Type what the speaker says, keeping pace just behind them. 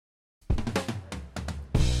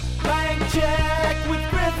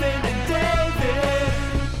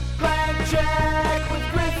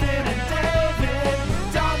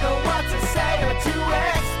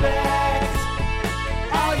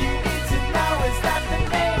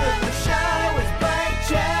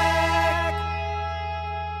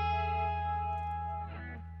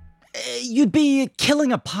You'd be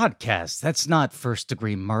killing a podcast. That's not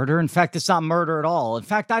first-degree murder. In fact, it's not murder at all. In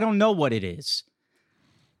fact, I don't know what it is.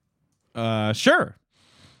 Sure.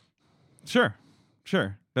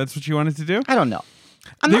 That's what you wanted to do? I don't know.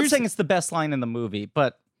 I'm not saying it's the best line in the movie,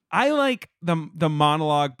 but I like the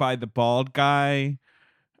monologue by the bald guy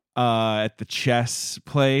at the chess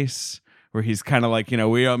place where he's kind of like,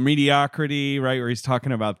 we are mediocrity, right? Where he's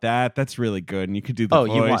talking about that. That's really good. And you could do the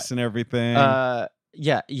voice and everything.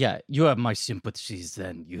 Yeah. You have my sympathies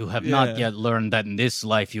then. You have not yet learned that in this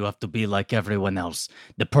life you have to be like everyone else.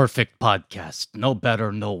 The perfect podcast. No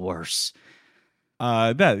better, no worse.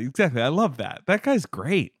 Exactly. I love that. That guy's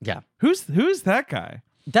great. Yeah. Who's that guy?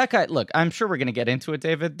 That guy, look, I'm sure we're going to get into it,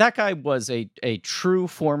 David. That guy was a true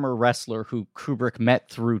former wrestler who Kubrick met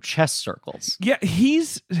through chess circles. Yeah,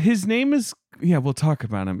 his name is, we'll talk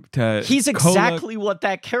about him. He's exactly what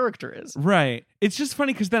that character is. Right. It's just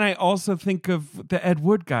funny because then I also think of the Ed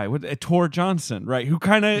Wood guy, Tor Johnson, right? Who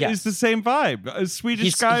kind of is the same vibe. A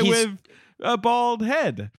Swedish guy with a bald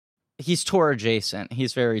head. He's Tor adjacent.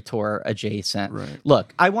 He's very Tor adjacent. Right.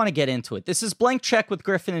 Look, I want to get into it. This is Blank Check with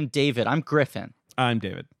Griffin and David. I'm Griffin. I'm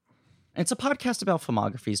David. It's a podcast about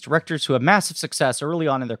filmographies, directors who have massive success early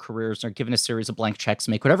on in their careers and are given a series of blank checks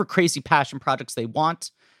to make whatever crazy passion projects they want.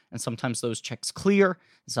 And sometimes those checks clear,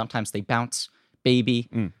 and sometimes they bounce, baby.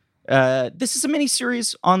 This is a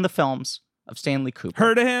mini-series on the films of Stanley Kubrick.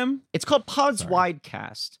 Heard of him? It's called Pod's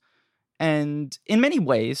Widecast. And in many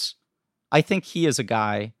ways, I think he is a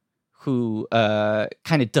guy who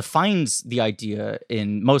kind of defines the idea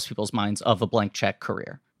in most people's minds of a blank check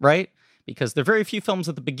career, right? Because there are very few films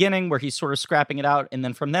at the beginning where he's sort of scrapping it out. And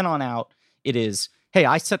then from then on out, it is, hey,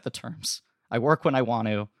 I set the terms. I work when I want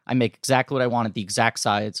to. I make exactly what I want at the exact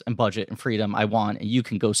size and budget and freedom I want. And you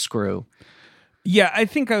can go screw. Yeah, I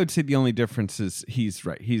think I would say the only difference is he's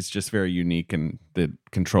right. He's just very unique in the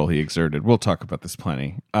control he exerted. We'll talk about this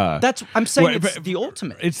plenty. I'm saying it's the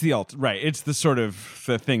ultimate. It's the ultimate, right? It's the sort of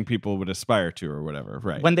the thing people would aspire to or whatever,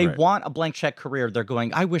 right? When they want a blank check career, they're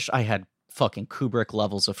going, I wish I had fucking Kubrick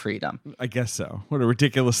levels of freedom. I guess so. What a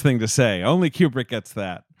ridiculous thing to say. Only Kubrick gets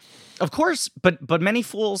that. Of course, but many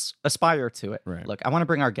fools aspire to it. Right. Look, I want to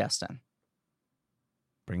bring our guest in.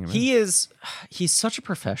 Bring him in. He's such a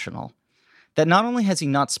professional that not only has he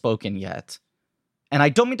not spoken yet, and I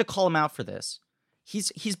don't mean to call him out for this,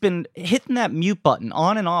 he's been hitting that mute button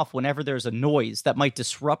on and off whenever there's a noise that might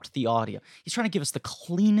disrupt the audio. He's trying to give us the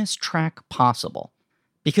cleanest track possible.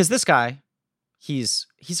 Because this guy, he's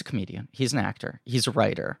a comedian, he's an actor, he's a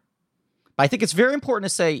writer. But I think it's very important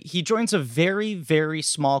to say he joins a very, very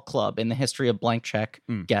small club in the history of Blank Check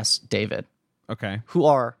guests, David. Okay. Who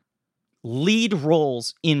are lead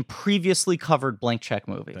roles in previously covered Blank Check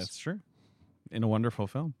movies. That's true. In a wonderful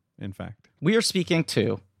film, in fact. We are speaking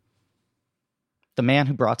to the man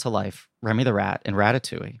who brought to life Remy the Rat in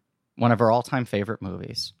Ratatouille, one of our all-time favorite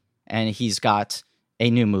movies. And he's got a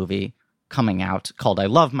new movie coming out called I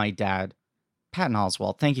Love My Dad. Patton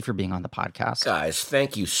Oswalt, thank you for being on the podcast. Guys,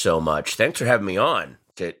 thank you so much. Thanks for having me on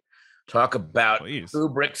to talk about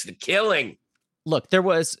Kubrick's The Killing. Look, there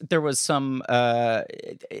was some there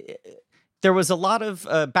was a lot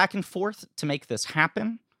of back and forth to make this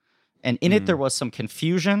happen. And in it, there was some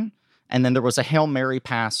confusion. And then there was a Hail Mary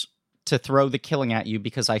pass to throw The Killing at you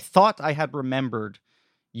because I thought I had remembered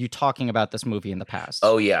you talking about this movie in the past.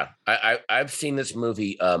 Oh, yeah. I've seen this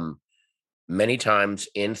movie many times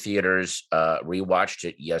in theaters, rewatched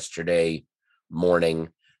it yesterday morning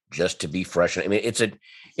just to be fresh. I mean, it's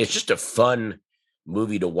just a fun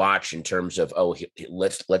movie to watch in terms of,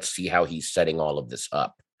 let's see how he's setting all of this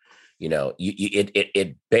up.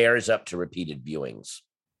 It bears up to repeated viewings.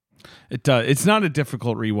 It does. It's not a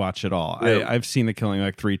difficult rewatch at all. Really? I've seen The Killing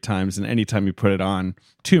like 3 times, and anytime you put it on,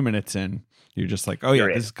 2 minutes in, you're just like, oh yeah,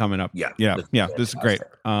 this is coming up. Yeah. This is great.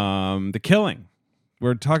 The Killing.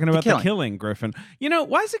 We're talking about The Killing, Griffin.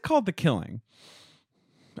 Why is it called The Killing?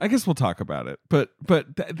 I guess we'll talk about it. But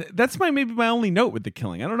that's maybe my only note with The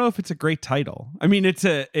Killing. I don't know if it's a great title. I mean, it's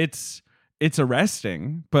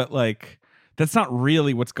arresting, but like that's not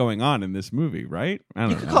really what's going on in this movie, right? I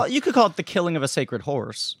don't know. You could call it The Killing of a Sacred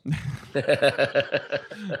Horse.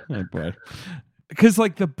 Oh boy. Because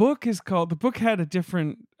like the book had a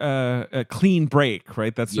different a Clean Break,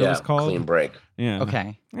 right? That's what it's called. Clean Break. Yeah.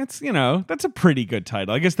 Okay. That's that's a pretty good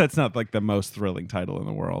title. I guess that's not like the most thrilling title in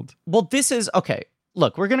the world. Well, this is okay.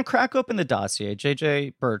 Look, we're going to crack open the dossier.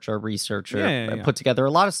 JJ Birch, our researcher, put together a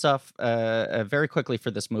lot of stuff very quickly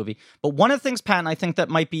for this movie. But one of the things, Patton, I think that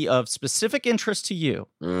might be of specific interest to you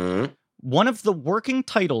One of the working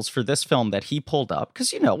titles for this film that he pulled up,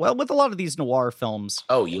 because, well, with a lot of these noir films,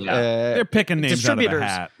 they're picking names out of a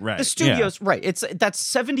hat, right? The studios, right? That's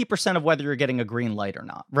 70% of whether you're getting a green light or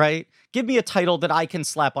not, right? Give me a title that I can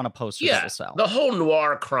slap on a poster that will sell. The whole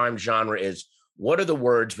noir crime genre is, what are the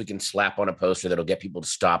words we can slap on a poster that'll get people to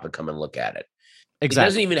stop and come and look at it? Exactly. It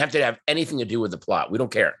doesn't even have to have anything to do with the plot. We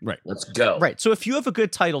don't care. Right. Let's go. Right. So if you have a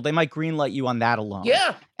good title, they might greenlight you on that alone.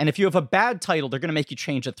 Yeah. And if you have a bad title, they're going to make you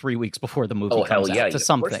change it 3 weeks before the movie comes out to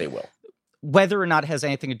something. Of course they will. Whether or not it has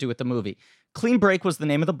anything to do with the movie. Clean Break was the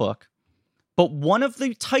name of the book. But one of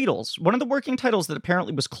the working titles that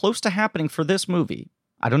apparently was close to happening for this movie,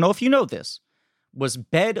 I don't know if you know this, was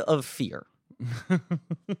Bed of Fear.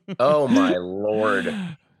 Oh, my Lord.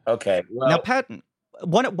 Okay. Well, now, Patton,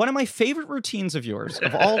 one of my favorite routines of yours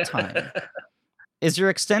of all time is your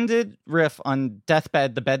extended riff on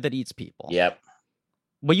Deathbed, the bed that eats people. Yep.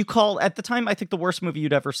 What you call, at the time, I think the worst movie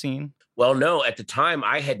you'd ever seen. Well, no, at the time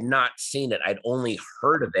I had not seen it. I'd only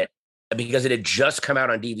heard of it because it had just come out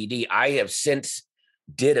on DVD. I have since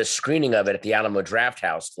did a screening of it at the Alamo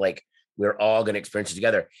Drafthouse. Like, we're all going to experience it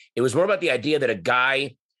together. It was more about the idea that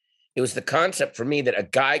it was the concept for me that a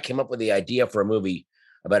guy came up with the idea for a movie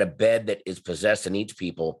about a bed that is possessed and eats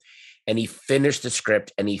people. And he finished the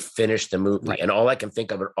script and he finished the movie. Right. And all I can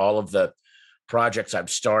think of are all of the projects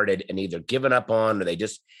I've started and either given up on or they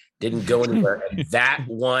just didn't go anywhere. And that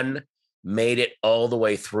one made it all the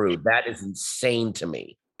way through. That is insane to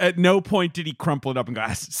me. At no point did he crumple it up and go,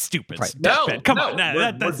 stupid. Right. No, come on.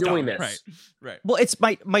 We're doing this. Right. Well, it's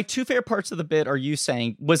my two favorite parts of the bit are you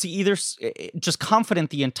saying, was he either just confident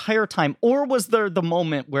the entire time, or was there the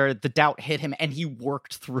moment where the doubt hit him and he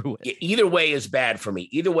worked through it? Either way is bad for me.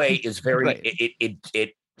 Either way is very, right.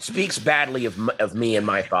 It speaks badly of me and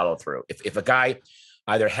my follow through. If a guy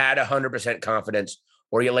either had 100% confidence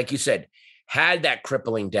or, like you said, had that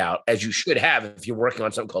crippling doubt, as you should have if you're working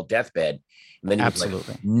on something called Deathbed, and then he was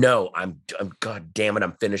like, no, I'm God damn it,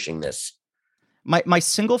 I'm finishing this. My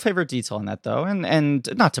single favorite detail in that, though, and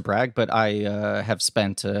not to brag, but I have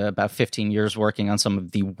spent about 15 years working on some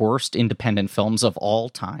of the worst independent films of all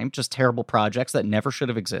time, just terrible projects that never should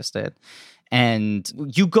have existed. And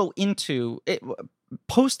you go into it,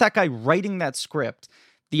 post that guy writing that script,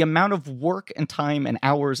 the amount of work and time and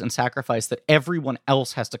hours and sacrifice that everyone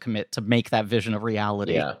else has to commit to make that vision a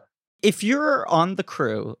reality. Yeah. If you're on the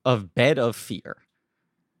crew of Bed of Fear,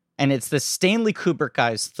 and it's the Stanley Kubrick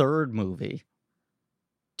guy's third movie,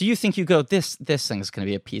 do you think you go, this thing's going to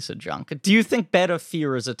be a piece of junk? Do you think Bed of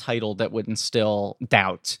Fear is a title that would instill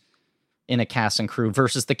doubt in a cast and crew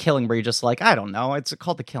versus The Killing, where you're just like, I don't know, it's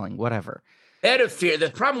called The Killing, whatever? Bed of Fear, the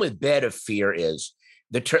problem with Bed of Fear is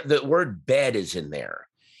the word bed is in there.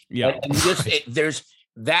 Yeah. And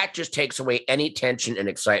that just takes away any tension and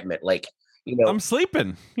excitement. Like, I'm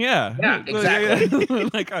sleeping. Yeah. Yeah, exactly.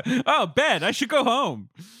 Like, bed. I should go home.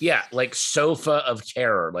 Yeah. Like sofa of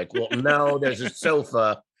terror. Like, well, no, there's a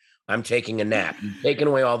sofa. I'm taking a nap. You've taken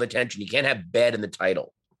away all the tension. You can't have bed in the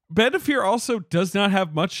title. Bed of Fear also does not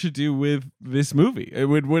have much to do with this movie. It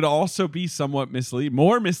would also be somewhat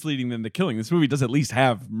more misleading than The Killing. This movie does at least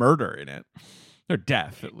have murder in it. Or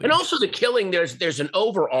death, at least. And also The Killing, there's an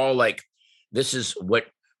overall, like, this is what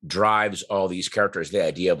drives all these characters, the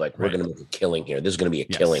idea of like, we're going to make a killing here. This is going to be a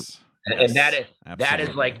killing. And that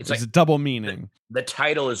is like, it's like a double meaning. The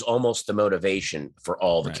title is almost the motivation for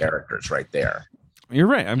all the characters right there. You're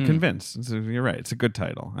right. I'm convinced. You're right. It's a good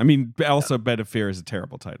title. I mean, also Bed of Fear is a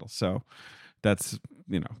terrible title. So that's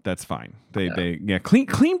fine.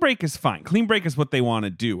 Clean Break is fine. Clean Break is what they want to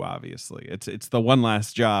do, obviously. It's the One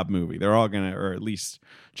Last Job movie. They're all going to, or at least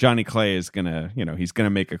Johnny Clay is going to, he's going to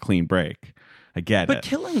make a clean break. I get it. But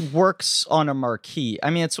Killing works on a marquee. I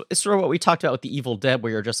mean, it's sort of what we talked about with The Evil Dead,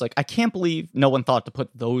 where you're just like, I can't believe no one thought to put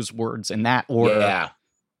those words in that order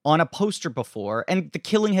on a poster before. And The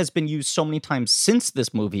Killing has been used so many times since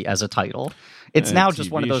this movie as a title. It's now just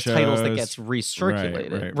one of those titles that gets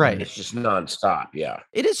recirculated. Right. It's just nonstop. Yeah.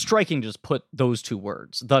 It is striking to just put those two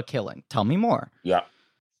words, The Killing. Tell me more. Yeah.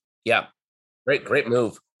 Yeah. Great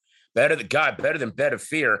move. Better than Bed of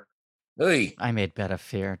Fear. Oy. I made Bed of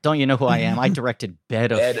Fear. Don't you know who I am? I directed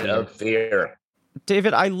Bed of Fear.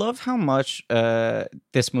 David, I love how much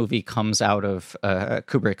this movie comes out of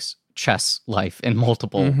Kubrick's chess life in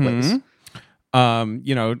multiple ways.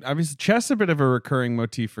 Obviously chess is a bit of a recurring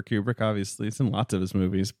motif for Kubrick. Obviously, it's in lots of his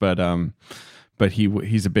movies, but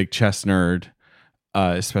he's a big chess nerd,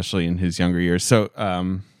 especially in his younger years. So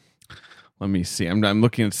let me see. I'm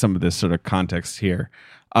looking at some of this sort of context here.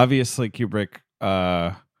 Obviously, Kubrick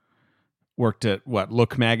worked at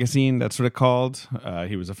Look magazine, that's what it called.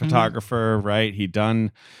 He was a photographer, right? He'd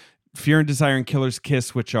done Fear and Desire and Killer's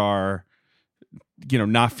Kiss, which are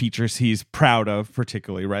not features he's proud of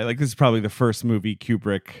particularly, right? Like this is probably the first movie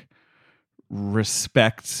Kubrick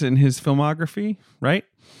respects in his filmography, right?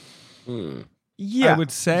 Yeah, I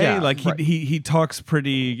would say he talks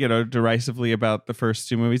pretty, derisively about the first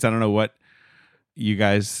two movies. I don't know what you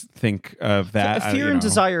guys think of that. Fear and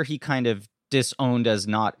Desire, he kind of disowned as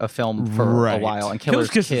not a film for a while, and Killer's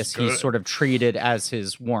Kiss he's sort of treated as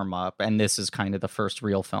his warm-up, and this is kind of the first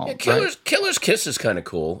real film. Yeah, Killer's Kiss is kind of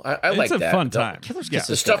cool. I like that. It's a fun time. Killer's Kiss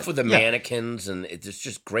the stuff with the mannequins, and it's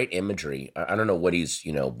just great imagery. I don't know what he's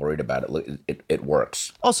worried about. It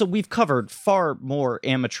works. Also, we've covered far more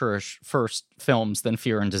amateurish first films than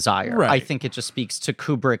Fear and Desire. Right. I think it just speaks to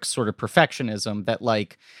Kubrick's sort of perfectionism that,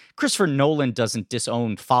 like, Christopher Nolan doesn't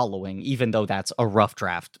disown Following, even though that's a rough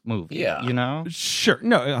draft movie. Yeah. Sure.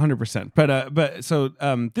 No, 100%. But so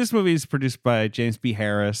this movie is produced by James B.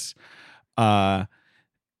 Harris.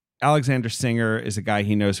 Alexander Singer is a guy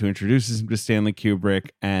he knows who introduces him to Stanley Kubrick,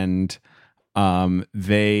 and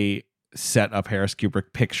they set up Harris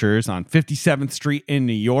Kubrick Pictures on 57th Street in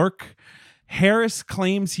New York. Harris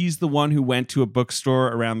claims he's the one who went to a bookstore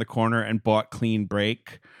around the corner and bought Clean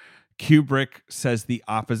Break. Kubrick says the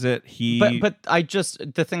opposite. But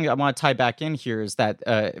the thing I want to tie back in here is that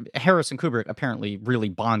Harris and Kubrick apparently really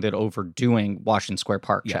bonded over doing Washington Square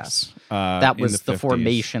Park chess. That was the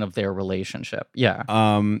formation of their relationship. Yeah.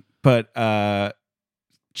 But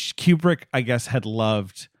Kubrick, I guess, had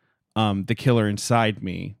loved The Killer Inside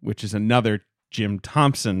Me, which is another Jim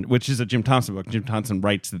Thompson, which is a Jim Thompson book. Jim Thompson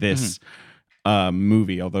writes this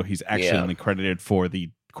movie, although he's actually only credited for the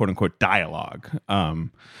quote unquote dialogue.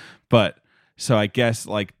 But so I guess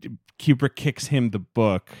like Kubrick kicks him the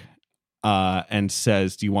book and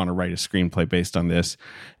says, do you want to write a screenplay based on this?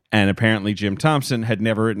 And apparently Jim Thompson had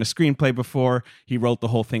never written a screenplay before. He wrote the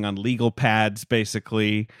whole thing on legal pads,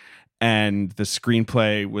 basically. And the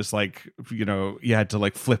screenplay was like, you had to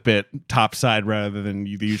like flip it topside rather than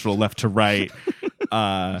the usual left to right.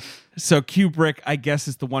 So Kubrick, I guess,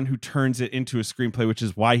 is the one who turns it into a screenplay, which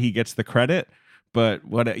is why he gets the credit. But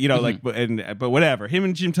what but whatever. Him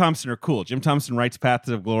and Jim Thompson are cool. Jim Thompson writes Paths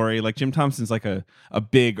of Glory. Like Jim Thompson's like a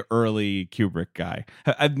big early Kubrick guy.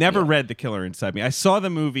 I've never read The Killer Inside Me. I saw the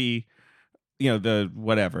movie, the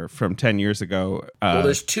whatever from 10 years ago. Well,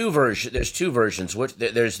 there's two versions.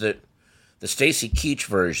 There's the Stacy Keach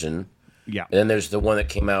version. Yeah. And then there's the one that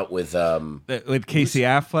came out with Casey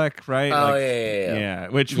Affleck, right? Oh, yeah.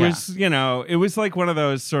 Which was, it was like one of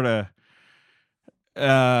those sort of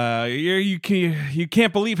you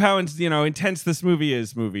can't believe how intense this movie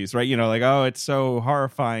is movies, right? It's so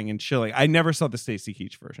horrifying and chilling. I never saw the Stacy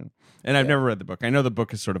Keach version, and I've never read the book. I know the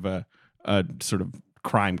book is sort of a sort of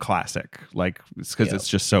crime classic, like because it's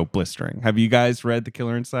just so blistering. Have you guys read The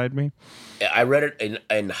Killer Inside Me? I read it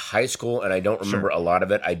in high school, and I don't remember a lot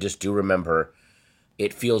of it. I just do remember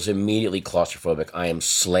it feels immediately claustrophobic. I am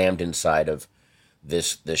slammed inside of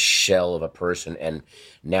this shell of a person, and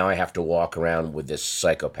now I have to walk around with this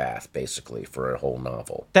psychopath basically for a whole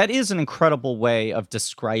novel. That is an incredible way of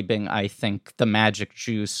describing, I think, the magic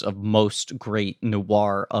juice of most great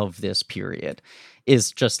noir of this period.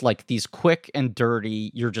 Is just like these quick and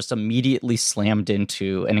dirty, you're just immediately slammed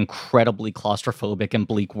into an incredibly claustrophobic and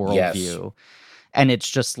bleak worldview. Yes. And it's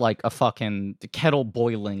just like a fucking kettle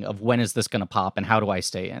boiling of when is this going to pop and how do I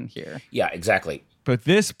stay in here? Yeah, exactly. But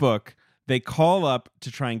this book, they call up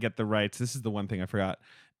to try and get the rights. This is the one thing I forgot.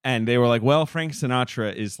 And they were like, well, Frank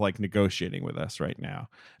Sinatra is like negotiating with us right now.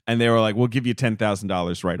 And they were like, we'll give you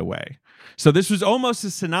 $10,000 right away. So this was almost a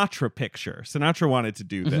Sinatra picture. Sinatra wanted to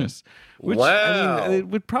do this. Which, I mean, it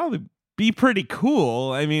would probably be pretty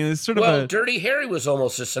cool. I mean, it's sort of Dirty Harry was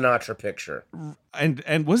almost a Sinatra picture.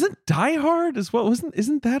 And wasn't Die Hard as well?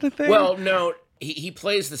 Isn't that a thing? Well, no, he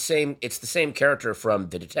plays the same. It's the same character from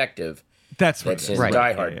The Detective. That's in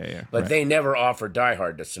Die Hard. But they never offered Die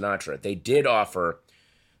Hard to Sinatra. They did offer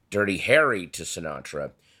Dirty Harry to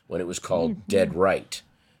Sinatra when it was called Dead Right.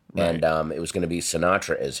 And it was going to be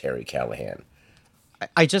Sinatra as Harry Callahan.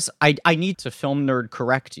 I need to film nerd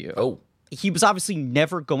correct you. Oh. He was obviously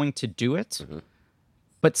never going to do it,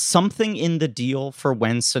 but something in the deal for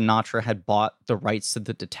when Sinatra had bought the rights to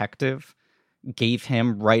The Detective gave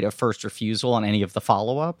him right of first refusal on any of the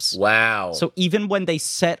follow-ups. Wow. So even when they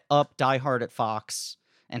set up Die Hard at Fox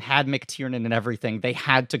and had McTiernan and everything, they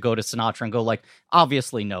had to go to Sinatra and go like,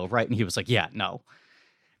 obviously no, right? And he was like, yeah, no.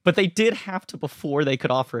 But they did have to, before they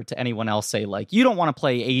could offer it to anyone else, say like, you don't want to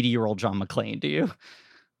play 80-year-old John McClane, do you?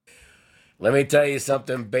 Let me tell you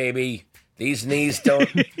something, baby. These knees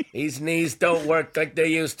don't work like they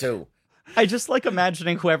used to. I just like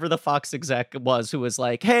imagining whoever the Fox exec was who was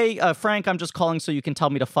like, hey, Frank, I'm just calling so you can tell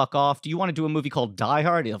me to fuck off. Do you want to do a movie called Die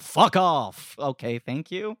Hard? He'll, fuck off. Okay,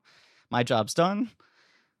 thank you. My job's done.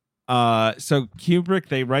 So Kubrick,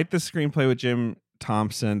 they write the screenplay with Jim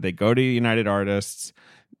Thompson. They go to United Artists,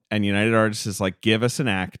 and United Artists is like, give us an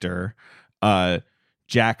actor.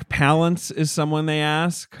 Jack Palance is someone they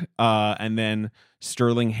ask. And then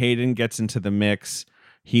Sterling Hayden gets into the mix.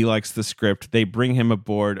 He likes the script. They bring him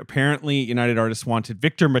aboard. Apparently, United Artists wanted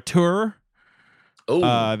Victor Mature.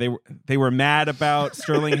 Oh, they were mad about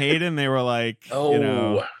Sterling Hayden. They were like,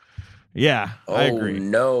 yeah, I agree.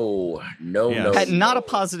 No. Not a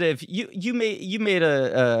positive. You made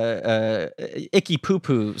a icky poo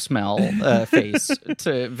poo smell face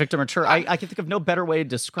to Victor Mature. I can think of no better way to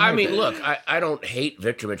describe it. Look, I don't hate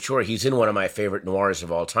Victor Mature. He's in one of my favorite noirs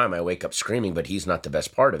of all time. I wake up screaming, but he's not the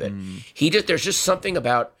best part of it. There's just something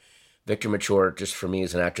about Victor Mature, just for me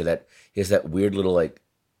as an actor, that is that weird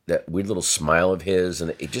little smile of his,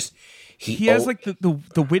 and it just he has like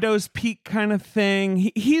the widow's peak kind of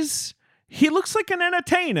thing. He looks like an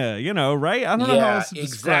entertainer, right? I don't know how else to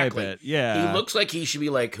describe it. Yeah. He looks like he should be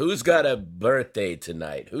like, who's got a birthday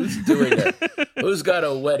tonight? Who's who's got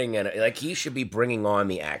a wedding? Like, he should be bringing on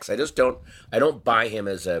the acts. I don't buy him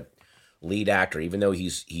as a lead actor, even though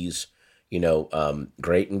he's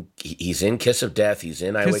great. And he's in Kiss of Death. He's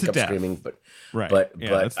in I Wake Up Screaming. But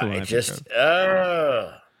I just,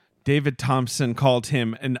 David Thompson called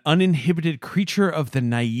him an uninhibited creature of the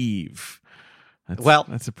naive.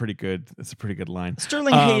 That's a pretty good line.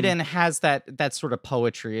 Sterling Hayden has that sort of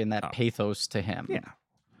poetry and that pathos to him. Yeah,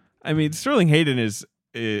 I mean, Sterling Hayden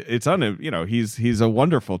he's a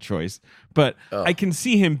wonderful choice, but I can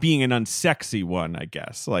see him being an unsexy one, I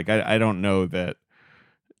guess. Like I don't know that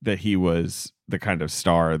he was the kind of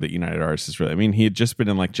star that United Artists is really. I mean, he had just been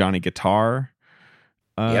in like Johnny Guitar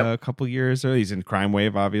a couple years ago. He's in Crime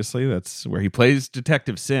Wave, obviously. That's where he plays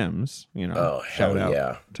Detective Sims. Shout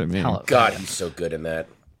out to me. God, he's so good in that.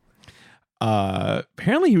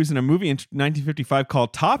 Apparently, he was in a movie in 1955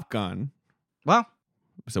 called Top Gun. Wow,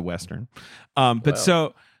 it was a Western. But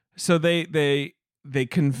so they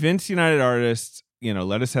convince United Artists,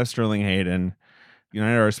 let us have Sterling Hayden.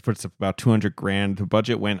 United Artists puts up about $200,000. The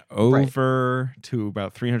budget went over to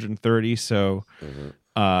about 330. So.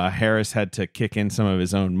 Harris had to kick in some of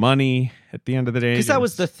his own money at the end of the day. Because that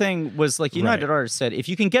was the thing, was like United Artists said, if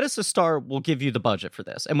you can get us a star, we'll give you the budget for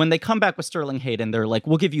this. And when they come back with Sterling Hayden, they're like,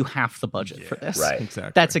 we'll give you half the budget for this. Right.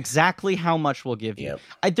 Exactly. That's exactly how much we'll give you.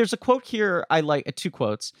 There's a quote here, I like two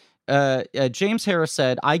quotes. James Harris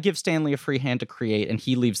said, I give Stanley a free hand to create and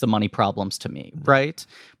he leaves the money problems to me, right?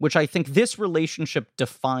 Which I think this relationship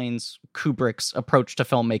defines Kubrick's approach to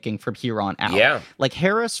filmmaking from here on out. Yeah. Like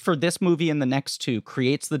Harris, for this movie and the next two,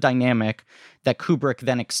 creates the dynamic that Kubrick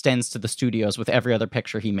then extends to the studios with every other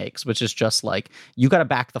picture he makes, which is just like, you got to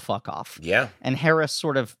back the fuck off. Yeah. And Harris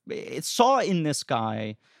sort of saw in this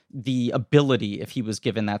guy the ability, if he was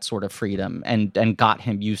given that sort of freedom, and got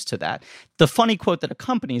him used to that. The funny quote that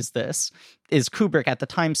accompanies this is Kubrick at the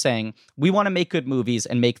time saying, we want to make good movies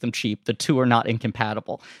and make them cheap. The two are not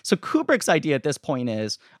incompatible. So Kubrick's idea at this point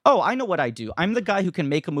is, I know what I do. I'm the guy who can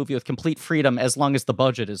make a movie with complete freedom as long as the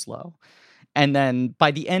budget is low. And then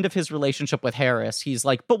by the end of his relationship with Harris, he's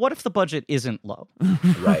like, but what if the budget isn't low?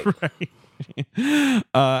 Right.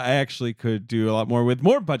 I actually could do a lot more with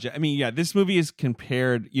more budget. I mean, this movie is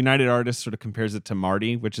compared, United Artists sort of compares it to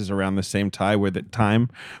Marty, which is around the same time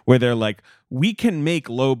where they're like, we can make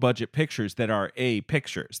low budget pictures that are A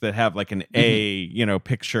pictures that have like an A,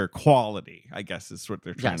 picture quality, I guess is what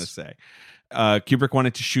they're trying to say. Kubrick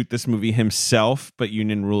wanted to shoot this movie himself, but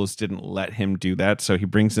union rules didn't let him do that. So he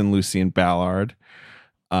brings in Lucien Ballard.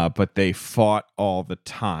 But they fought all the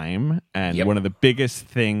time, and one of the biggest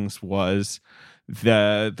things was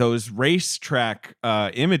those racetrack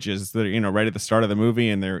images that are right at the start of the movie,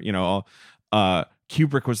 and they're all.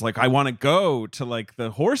 Kubrick was like, I want to go to like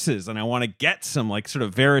the horses, and I want to get some like sort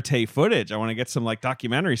of verite footage. I want to get some like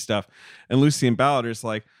documentary stuff, and Lucien Ballard is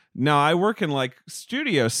like, no, I work in like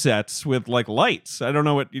studio sets with like lights. I don't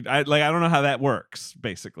know I don't know how that works.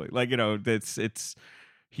 Basically, like it's.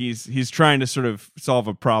 He's trying to sort of solve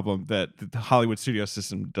a problem that the Hollywood studio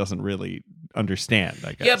system doesn't really understand,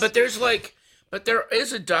 I guess. Yeah, but there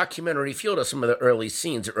is a documentary feel to some of the early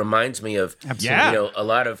scenes. It reminds me of a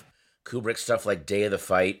lot of Kubrick stuff like Day of the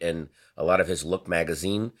Fight and a lot of his Look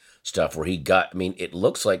magazine stuff where it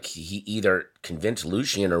looks like he either convinced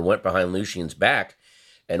Lucien or went behind Lucien's back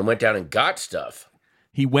and went down and got stuff.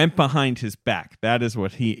 He went behind his back. That is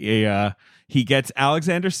what he gets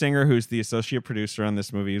Alexander Singer, who's the associate producer on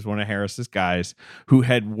this movie. He's one of Harris's guys who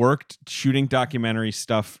had worked shooting documentary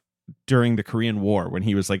stuff during the Korean War when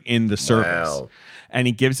he was like in the service. Wow. And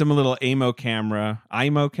he gives him a little IMO,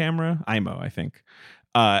 I think.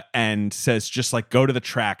 And says, just like, go to the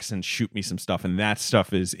tracks and shoot me some stuff. And that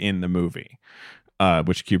stuff is in the movie,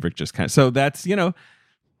 which Kubrick just kind of, so that's,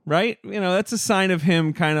 right. That's a sign of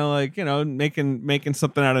him kind of like, making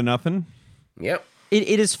something out of nothing. Yep.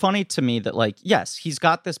 It is funny to me that, like, yes, he's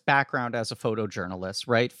got this background as a photojournalist,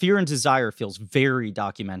 right? Fear and Desire feels very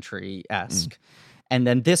documentary-esque. And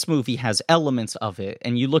then this movie has elements of it.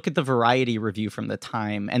 And you look at the Variety review from the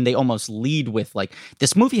time, and they almost lead with, like,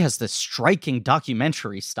 this movie has this striking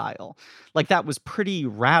documentary style. Like, that was pretty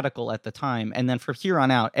radical at the time. And then from here on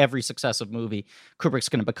out, every successive movie, Kubrick's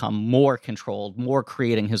going to become more controlled, more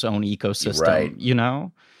creating his own ecosystem,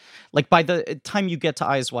 right. Like, by the time you get to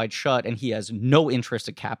Eyes Wide Shut, and he has no interest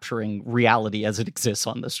in capturing reality as it exists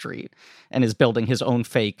on the street and is building his own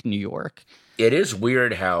fake New York. It is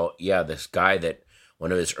weird how, this guy that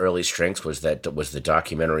one of his early strengths was the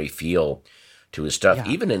documentary feel to his stuff. Yeah.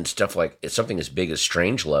 Even in stuff like something as big as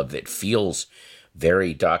Strangelove that feels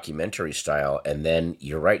very documentary style. And then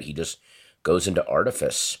you're right, he just goes into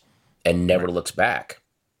artifice and never looks back.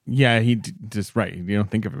 Yeah, just right. You don't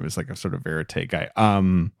think of him as like a sort of verite guy.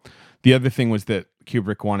 The other thing was that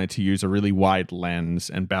Kubrick wanted to use a really wide lens,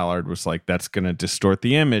 and Ballard was like, that's going to distort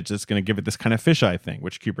the image. That's going to give it this kind of fisheye thing,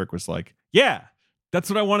 which Kubrick was like, yeah, that's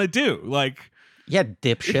what I want to do. Like, yeah,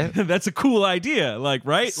 dipshit. That's a cool idea. Like,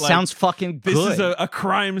 right? Sounds fucking good. This is a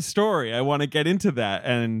crime story. I want to get into that.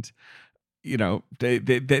 And,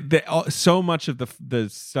 they so much of the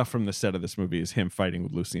stuff from the set of this movie is him fighting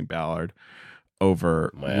with Lucien Ballard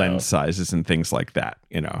over lens sizes and things like that.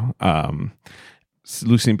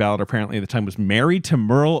 Lucien Ballard apparently at the time was married to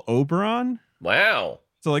Merle Oberon. Wow.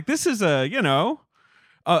 So like, this is a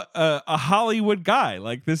Hollywood guy.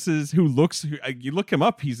 Like, this is you look him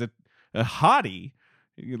up. He's a hottie.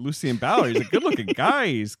 Lucien Ballard, he's a good looking guy.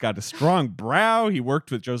 He's got a strong brow. He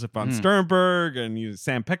worked with Joseph von Sternberg and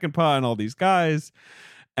Sam Peckinpah and all these guys.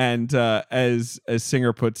 And as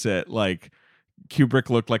Singer puts it, like, Kubrick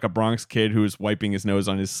looked like a Bronx kid who was wiping his nose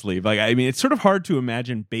on his sleeve. Like, I mean, it's sort of hard to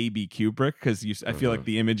imagine baby Kubrick because I feel like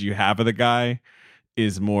the image you have of the guy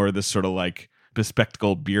is more the sort of like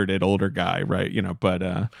bespectacled, bearded older guy, right? But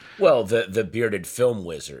the bearded film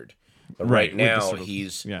wizard. But right now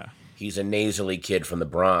he's a nasally kid from the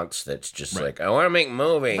Bronx that's just like, I want to make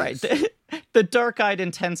movies. Right. The dark-eyed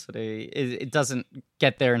intensity it doesn't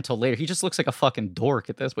get there until later. He just looks like a fucking dork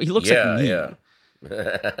at this point. He looks like me. Yeah.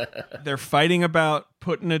 They're fighting about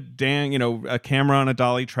putting a camera on a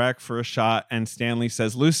dolly track for a shot, and Stanley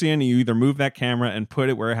says, Lucien, you either move that camera and put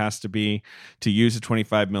it where it has to be to use a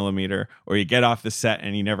 25 millimeter, or you get off the set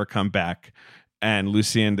and you never come back. And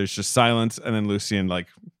Lucien, there's just silence, and then Lucien like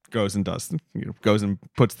goes and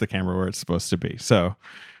puts the camera where it's supposed to be. So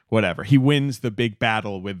whatever, he wins the big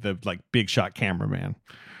battle with the like big shot cameraman.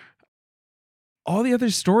 All the other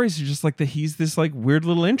stories are just like that he's this like weird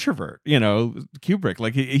little introvert, Kubrick.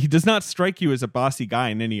 Like he does not strike you as a bossy guy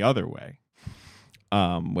in any other way.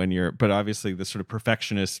 But obviously the sort of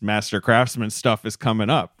perfectionist master craftsman stuff is coming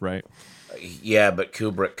up, right? Yeah, but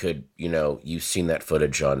Kubrick could, you've seen that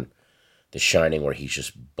footage on The Shining where he's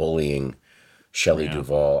just bullying Shelley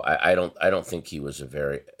Duvall. I don't think he was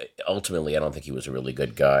ultimately I don't think he was a really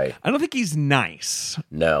good guy. I don't think he's nice.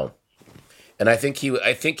 No. And I think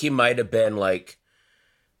he might have been like,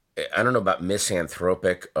 I don't know about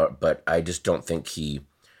misanthropic, but I just don't think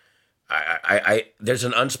there's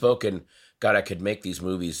an unspoken, God, I could make these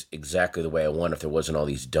movies exactly the way I want if there wasn't all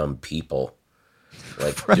these dumb people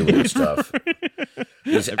like doing stuff.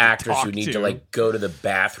 These actors who need to like go to the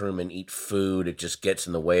bathroom and eat food. It just gets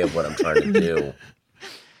in the way of what I'm trying to do.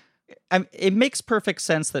 It makes perfect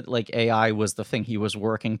sense that like AI was the thing he was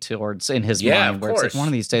working towards in his mind. Where it's like, one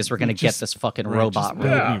of these days we're going to get this fucking robot.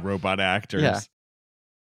 Robot actors. Yeah.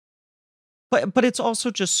 But it's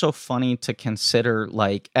also just so funny to consider,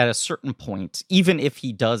 like, at a certain point, even if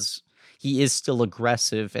he is still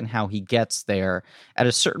aggressive in how he gets there. At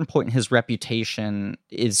a certain point, his reputation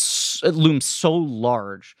looms so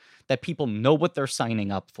large that people know what they're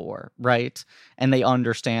signing up for, right? And they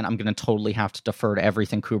understand, I'm going to totally have to defer to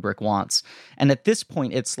everything Kubrick wants. And at this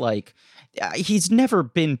point, it's like, he's never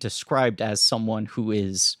been described as someone who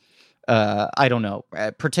is,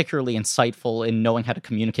 particularly insightful in knowing how to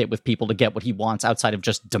communicate with people to get what he wants outside of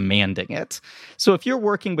just demanding it. So if you're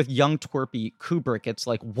working with young, twerpy Kubrick, it's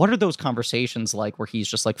like, what are those conversations like where he's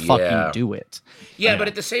just like, fuck you, do it? Yeah, but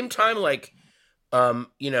at the same time, like,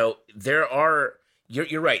 there are...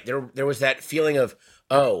 You're right. There was that feeling of,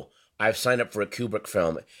 oh, I've signed up for a Kubrick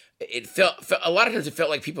film. it felt a lot of times it felt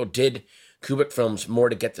like people did Kubrick films more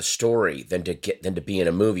to get the story than to be in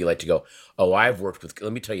a movie, like to go, oh, I've worked with,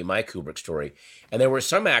 let me tell you my Kubrick story. And there were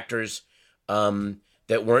some actors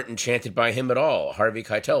that weren't enchanted by him at all. Harvey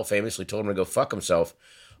Keitel famously told him to go fuck himself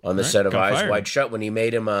on the set of Eyes Wide Shut when he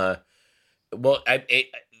made him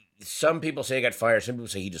some people say he got fired, some people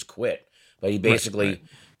say he just quit. But he basically,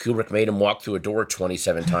 Kubrick made him walk through a door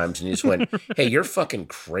 27 times and he just went, hey, you're fucking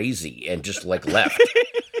crazy, and just like left.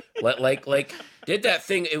 like did that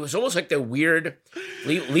thing. It was almost like the weird,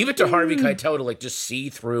 leave it to Harvey Keitel to like just see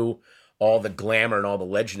through all the glamour and all the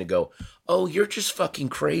legend and go, oh, you're just fucking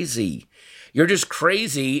crazy. You're just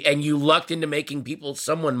crazy, and you lucked into making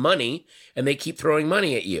someone money, and they keep throwing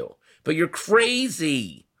money at you. But you're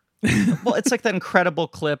crazy. Well, it's like that incredible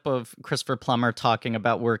clip of Christopher Plummer talking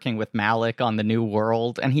about working with Malick on The New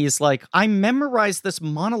World, and he's like, I memorized this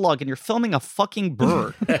monologue and you're filming a fucking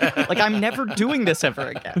bird. Like, I'm never doing this ever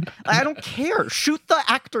again. I don't care. Shoot the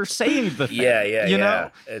actor saying the thing. Yeah. You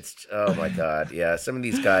know? It's, oh my God. Yeah, some of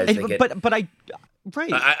these guys,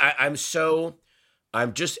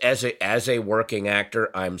 I'm just, as a working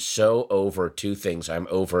actor, I'm so over two things. I'm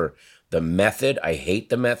over the method. I hate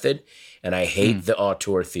the method. And I hate the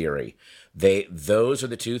auteur theory. Those are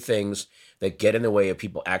the two things that get in the way of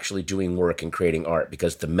people actually doing work and creating art,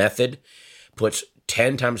 because the method puts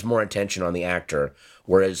 10 times more attention on the actor,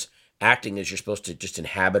 whereas acting is you're supposed to just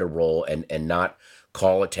inhabit a role and not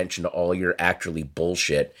call attention to all your actorly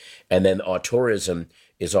bullshit. And then auteurism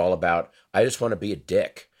is all about, I just want to be a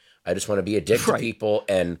dick. I just want to be a dick to people,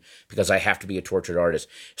 and because I have to be a tortured artist.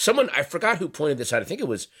 Someone, I forgot who pointed this out. I think it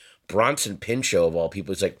was Bronson Pinchot of all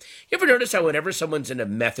people. He's like, you ever notice how whenever someone's in a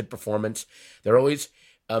method performance, they're always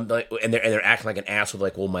and they're acting like an asshole,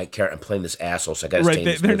 like, well, I'm playing this asshole, so I gotta stay in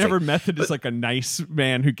this. They're never method is like a nice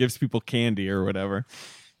man who gives people candy or whatever.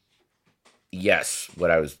 Yes,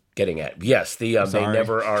 what I was getting at. Yes, they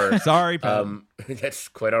never are. Sorry, that's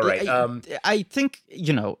quite all right. I think,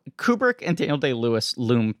 Kubrick and Daniel Day-Lewis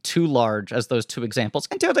loom too large as those two examples.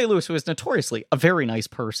 And Daniel Day-Lewis, who is notoriously a very nice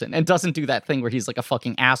person and doesn't do that thing where he's like a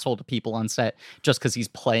fucking asshole to people on set just because he's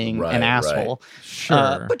playing an asshole.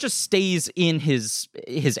 Sure. But just stays in his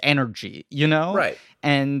energy, Right.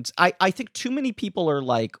 And I think too many people are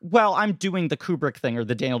like, well, I'm doing the Kubrick thing or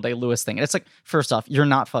the Daniel Day-Lewis thing. And it's like, first off, you're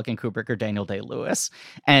not fucking Kubrick or Daniel Day-Lewis.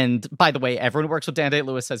 And by the way, everyone who works with Daniel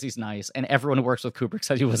Day-Lewis says he's nice. And everyone who works with Kubrick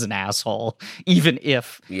says he was an asshole, even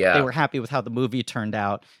if they were happy with how the movie turned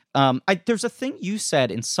out. There's a thing you said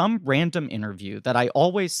in some random interview that I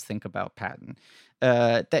always think about, Patton.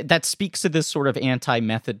 That speaks to this sort of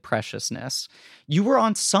anti-method preciousness. You were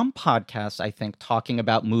on some podcast, I think, talking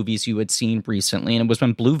about movies you had seen recently, and it was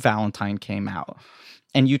when Blue Valentine came out.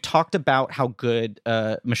 And you talked about how good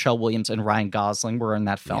Michelle Williams and Ryan Gosling were in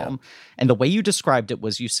that film. Yeah. And the way you described it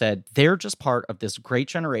was, you said, they're just part of this great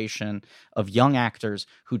generation of young actors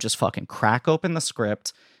who just fucking crack open the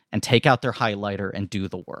script and take out their highlighter and do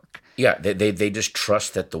the work. Yeah, they just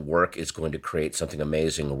trust that the work is going to create something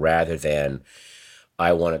amazing, rather than,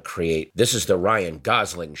 I want to create, this is the Ryan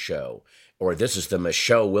Gosling show, or this is the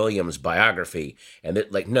Michelle Williams biography. And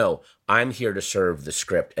no, I'm here to serve the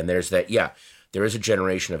script. And there's that, there is a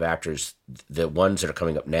generation of actors, the ones that are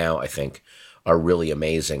coming up now, I think, are really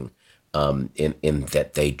amazing in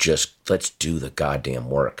that they just, let's do the goddamn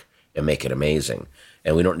work and make it amazing.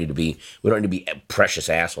 And we don't need to be precious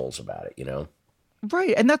assholes about it,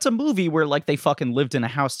 Right, and that's a movie where, like, they fucking lived in a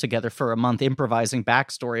house together for a month, improvising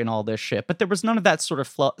backstory and all this shit. But there was none of that sort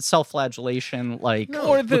of self-flagellation, like,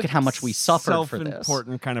 look at how much we suffered for this.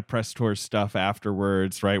 Self-important kind of press tour stuff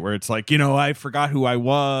afterwards, right? Where it's like, I forgot who I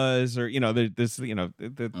was, or this,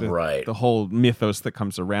 the whole mythos that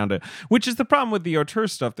comes around it, which is the problem with the auteur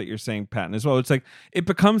stuff that you're saying, Patton, as well. It's like it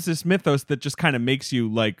becomes this mythos that just kind of makes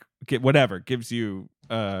you gives you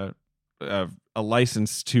a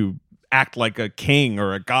license to act like a king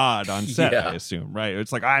or a god on set, I assume, right?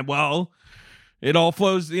 It's like, it all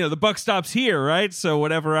flows, the buck stops here, right? So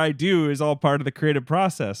whatever I do is all part of the creative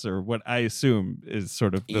process, or what I assume is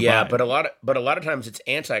sort of the vibe. But a lot of times it's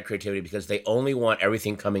anti-creativity, because they only want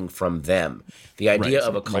everything coming from them. The idea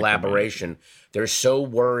of a collaboration, they're so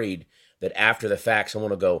worried that after the fact someone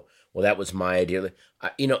will go, well, that was my idea.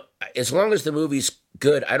 As long as the movie's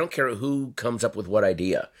good, I don't care who comes up with what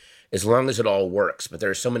idea, as long as it all works. But there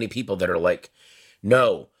are so many people that are like,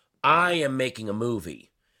 no, I am making a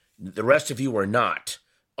movie. The rest of you are not.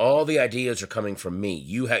 All the ideas are coming from me.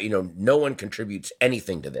 You have, no one contributes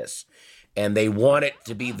anything to this. And they want it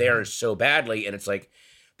to be theirs so badly. And it's like,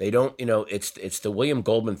 they don't, it's the William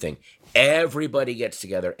Goldman thing. Everybody gets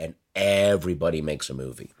together and everybody makes a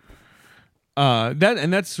movie.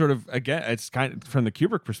 That's sort of, again, it's kind of from the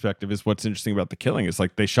Kubrick perspective is what's interesting about The Killing is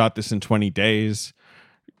like they shot this in 20 days.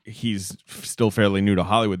 He's still fairly new to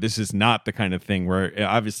Hollywood. This is not the kind of thing where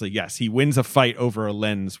obviously, yes, he wins a fight over a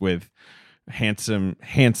lens with handsome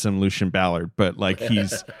Lucian Ballard, but like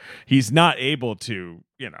he's not able to,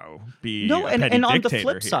 be a petty on dictator the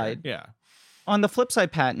flip here. side. Yeah. On the flip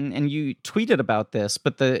side, Patton, and you tweeted about this,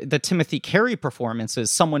 but the Timothy Carey performance is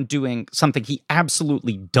someone doing something he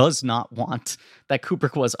absolutely does not want, that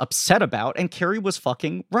Kubrick was upset about, and Carey was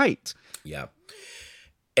fucking right. Yeah.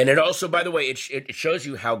 And it also, by the way, it shows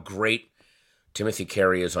you how great Timothy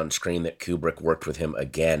Carey is on screen that Kubrick worked with him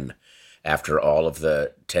again after all of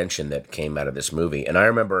the tension that came out of this movie. And I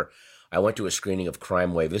remember I went to a screening of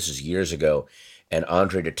Crime Wave, this is years ago, and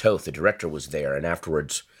Andre de Toth, the director, was there and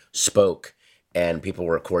afterwards spoke. And people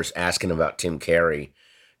were, of course, asking about Tim Carey.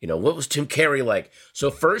 What was Tim Carey like? So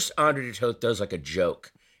first, Andre de Toth does like a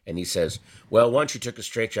joke. And he says, well, once you took the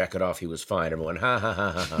straitjacket off, he was fine. Everyone, ha, ha,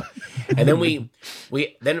 ha, ha, ha. And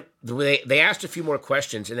then they asked a few more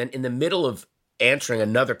questions. And then in the middle of answering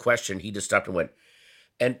another question, he just stopped and went,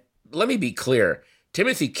 and let me be clear,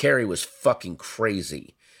 Timothy Carey was fucking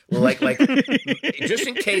crazy. Like, just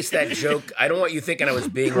in case that joke, I don't want you thinking I was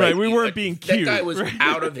being right. We weren't being cute. That guy was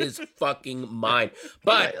out of his fucking mind.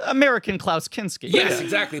 But American Klaus Kinski. Yes,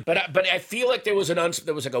 exactly. But I feel like there was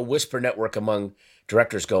like a whisper network among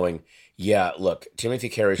directors going, yeah, look, Timothy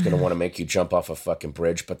Carey's going to want to make you jump off a fucking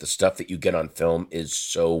bridge, but the stuff that you get on film is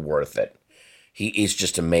so worth it. He is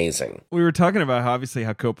just amazing. We were talking about how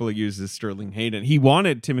Coppola uses Sterling Hayden. He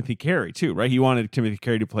wanted Timothy Carey too, right? He wanted Timothy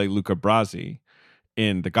Carey to play Luca Brasi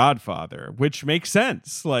in The Godfather, which makes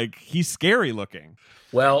sense. Like, he's scary looking.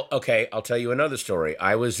 Well, okay, I'll tell you another story.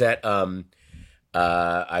 I was at I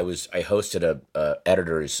hosted a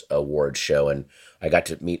editors award show, and I got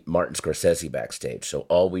to meet Martin Scorsese backstage. So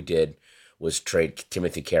all we did was trade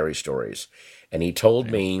Timothy Carey stories. And he told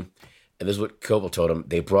me, and this is what Coppola told him,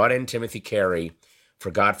 they brought in Timothy Carey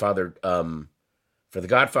for Godfather, for The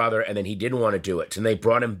Godfather, and then he didn't want to do it. And they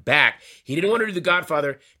brought him back. He didn't want to do The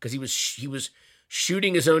Godfather because he was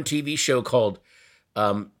shooting his own TV show called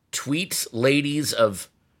Tweets Ladies of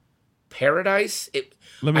Paradise.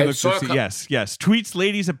 Let me look to see. Yes. Tweets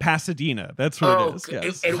Ladies of Pasadena. That's what it is.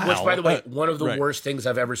 Yes. And which, by the way, one of the worst things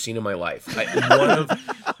I've ever seen in my life.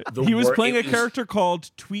 He was playing a character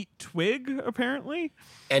called Tweet Twig, apparently.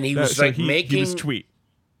 And he was he was Tweet.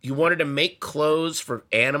 He wanted to make clothes for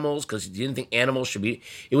animals because he didn't think animals should be.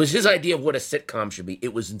 It was his idea of what a sitcom should be.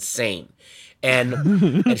 It was insane. And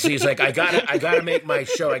so he's like, I gotta make my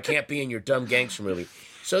show. I can't be in your dumb gangster movie.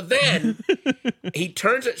 So then he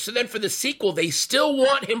turns it. So then for the sequel, they still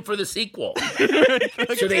want him for the sequel.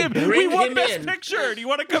 So they bring him in. Picture. Do you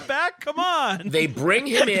want to come back? Come on. They bring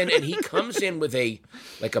him in, and he comes in with a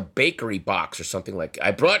bakery box or something like.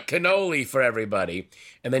 I brought cannoli for everybody,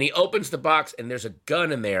 and then he opens the box, and there's a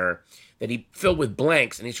gun in there that he filled with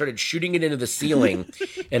blanks, and he started shooting it into the ceiling,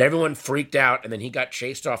 and everyone freaked out, and then he got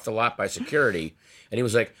chased off the lot by security, and he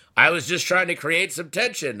was like, I was just trying to create some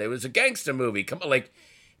tension. It was a gangster movie. Come on,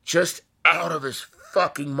 just out of his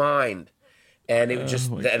fucking mind. And it was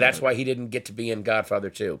just, that's why he didn't get to be in Godfather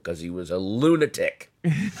 2, because he was a lunatic.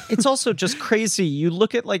 It's also just crazy. You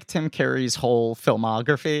look at Tim Carey's whole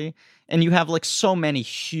filmography, and you have so many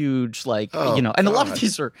huge and a lot of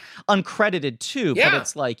these are uncredited too. Yeah.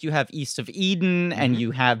 But it's you have East of Eden, and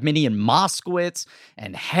you have Minnie and Moskowitz,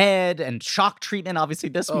 and Head, and Shock Treatment. Obviously,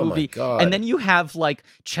 this movie, my God. And then you have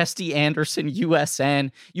Chesty Anderson,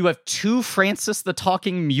 USN. You have 2 Francis the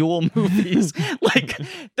Talking Mule movies,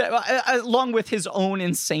 along with his own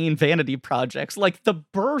insane vanity projects. The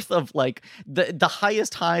birth of the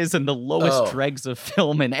highest highs and the lowest dregs of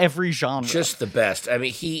film in every genre. Just the best. I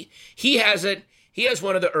mean, he has it. He has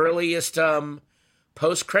one of the earliest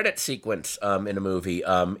post-credit sequence in a movie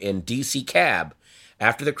in DC Cab.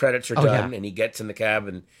 After the credits are done, and he gets in the cab,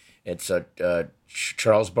 and it's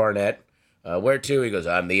Charles Barnett. Where to? He goes,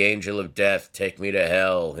 I'm the angel of death. Take me to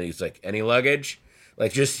hell. And he's like, any luggage?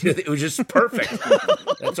 It was just perfect.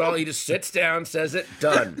 That's all. He just sits down, says it,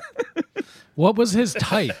 done. What was his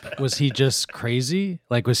type? Was he just crazy?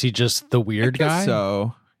 Was he just the weird guy?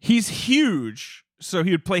 So he's huge. So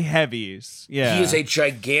he would play heavies. Yeah. He is a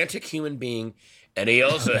gigantic human being, and he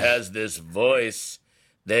also has this voice.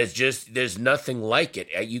 There's nothing like it.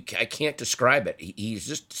 I can't describe it. He's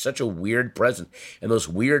just such a weird presence. And those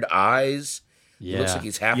weird eyes. Yeah. It looks like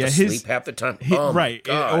he's half asleep half the time. Right.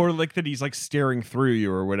 Or that he's staring through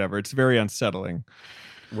you or whatever. It's very unsettling.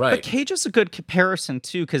 Right. But Cage is a good comparison,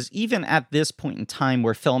 too, because even at this point in time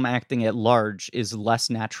where film acting at large is less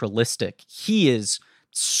naturalistic, he is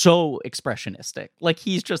so expressionistic. Like,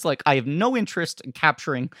 he's just like, I have no interest in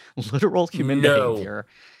capturing literal human behavior.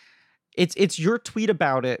 It's your tweet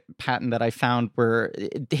about it, Patton, that I found where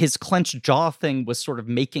his clenched jaw thing was sort of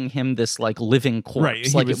making him this like living corpse.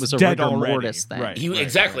 Right. Like, it was a rigor mortis thing. Right.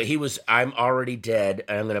 Exactly. He was, I'm already dead,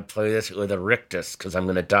 and I'm going to play this with a rictus because I'm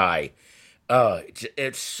going to die. Oh,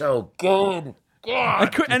 it's so good.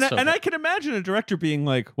 God. I can imagine a director being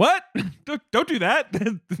like, what? Don't do that.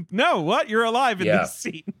 No, what? You're alive in this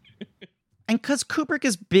scene. And because Kubrick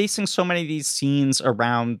is basing so many of these scenes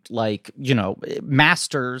around, like, you know,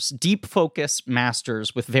 masters, deep focus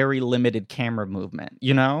masters with very limited camera movement,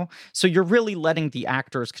 you know? So you're really letting the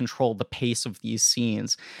actors control the pace of these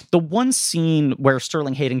scenes. The one scene where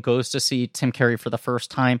Sterling Hayden goes to see Tim Curry for the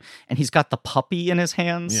first time and he's got the puppy in his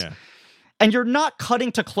hands. Yeah. And you're not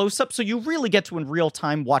cutting to close-up, so you really get to, in real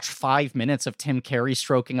time, watch 5 minutes of Tim Curry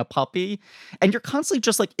stroking a puppy. And you're constantly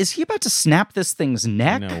just like, is he about to snap this thing's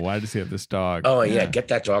neck? No, why does he have this dog? Oh, yeah, get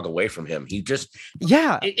that dog away from him. He just...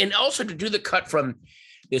 Yeah. And also to do the cut from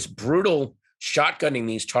this brutal shotgunning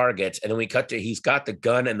these targets, and then we cut to he's got the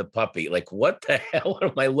gun and the puppy. Like, what the hell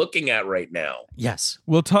am I looking at right now? Yes.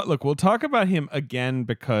 We'll talk about him again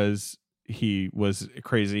because he was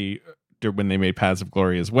crazy when they made Paths of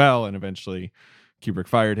Glory as well, and eventually Kubrick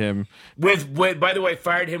fired him. With by the way,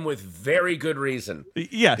 fired him with very good reason.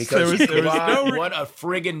 Yes, because what a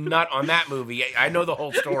friggin' nut on that movie. I know the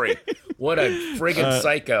whole story. What a friggin'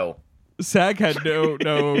 psycho. SAG had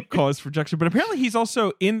no cause for rejection, but apparently he's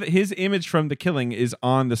also his image from The Killing is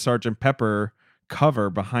on the Sgt. Pepper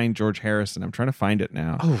cover behind George Harrison. I'm trying to find it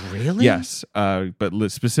now. Oh, really? Yes, but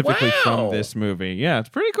specifically from this movie. Yeah, it's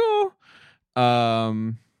pretty cool.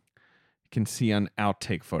 Can see on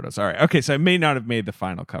outtake photos. All right. Okay. So I may not have made the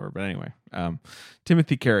final cover, but anyway,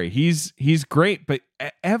 Timothy Carey, he's great, but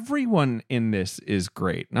everyone in this is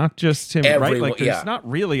great. Not just him, right? Like there's not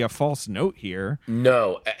really a false note here.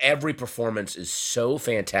 No, every performance is so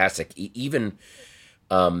fantastic. Even,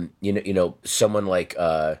 someone like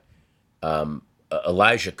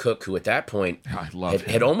Elijah Cook, who at that point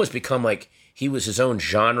had almost become like he was his own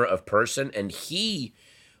genre of person, and he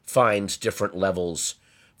finds different levels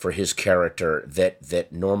for his character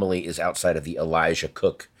that normally is outside of the Elijah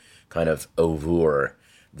Cook kind of oeuvre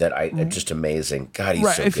just amazing. God,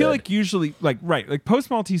 he's so good. I feel like usually like post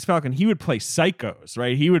Maltese Falcon, he would play psychos,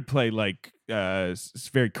 right? He would play like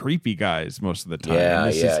very creepy guys most of the time.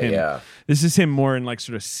 Yeah, This is him more in like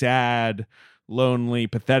sort of sad, lonely,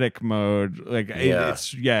 pathetic mode. Like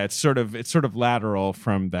it's sort of lateral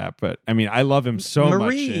from that. But I mean, I love him so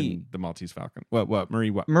much in the Maltese Falcon. What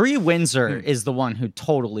Marie Windsor is the one who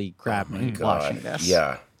totally grabbed me watching this.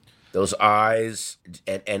 Yeah, those eyes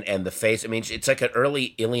and the face. I mean, it's like an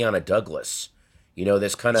early Ileana Douglas. You know,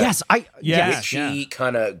 this kind of witchy,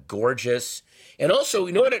 kind of gorgeous, and also,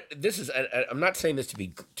 you know what? This is. I'm not saying this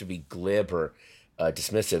to be glib or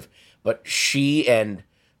dismissive, but she and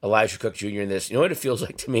Elijah Cook Jr. in this, you know what it feels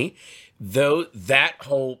like to me? Though that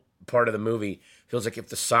whole part of the movie feels like if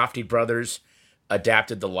the Safdie brothers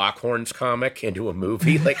adapted the Lockhorns comic into a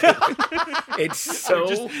movie. Like it's so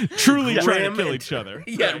just truly trying to kill each other.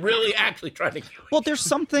 Yeah, really actually trying to kill each other. Well, there's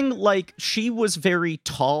something like she was very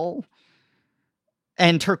tall.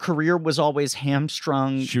 And her career was always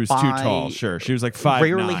hamstrung. She was too tall, sure. She was like 5'9".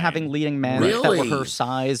 Rarely having leading men that were her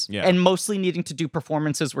size. Yeah. And mostly needing to do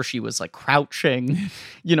performances where she was like crouching,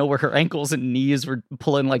 where her ankles and knees were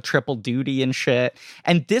pulling like triple duty and shit.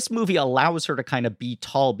 And this movie allows her to kind of be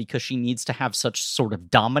tall because she needs to have such sort of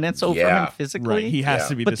dominance over him physically. Right. He has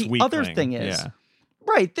to be this weakling. But the other thing is...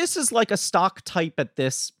 Right, this is like a stock type at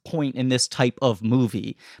this point in this type of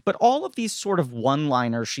movie. But all of these sort of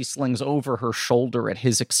one-liners she slings over her shoulder at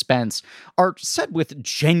his expense are said with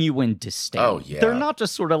genuine disdain. Oh, yeah. They're not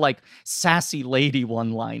just sort of like sassy lady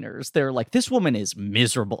one-liners. They're like, this woman is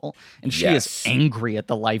miserable, and she is angry at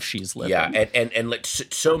the life she's living. Yeah, and like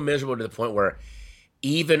so miserable to the point where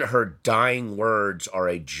even her dying words are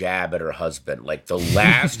a jab at her husband. Like the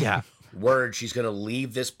last... words she's going to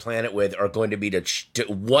leave this planet with are going to be to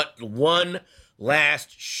what one last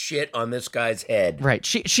shit on this guy's head. Right.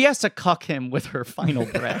 She has to cuck him with her final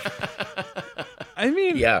breath. I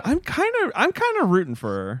mean, I'm kind of rooting for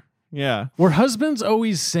her. Yeah. Were husbands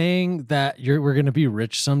always saying that we're going to be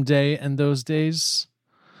rich someday in those days?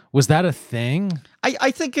 Was that a thing?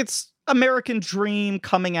 I think it's American dream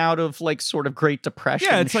coming out of like sort of Great Depression.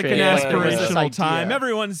 Yeah, it's like an aspirational time.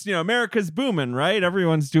 Everyone's, America's booming, right?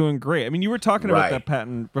 Everyone's doing great. I mean, you were talking about that,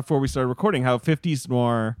 Patton, before we started recording, how 50s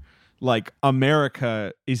noir like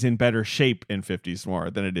America is in better shape in 50s noir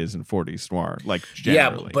than it is in 40s noir. Like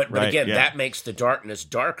generally, but again, that makes the darkness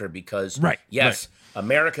darker because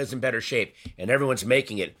America's in better shape and everyone's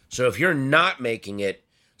making it. So if you're not making it,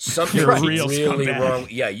 something's really wrong.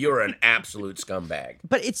 Yeah, you're an absolute scumbag.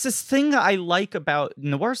 But it's this thing I like about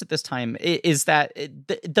noirs at this time is that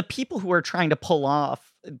the people who are trying to pull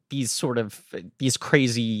off these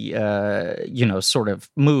crazy, sort of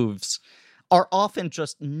moves are often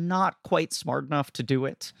just not quite smart enough to do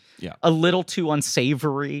it. Yeah. A little too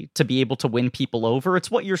unsavory to be able to win people over.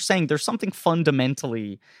 It's what you're saying. There's something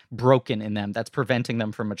fundamentally broken in them that's preventing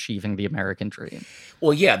them from achieving the American dream.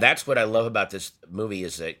 Well, yeah, that's what I love about this movie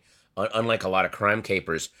is that, unlike a lot of crime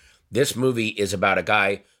capers, this movie is about a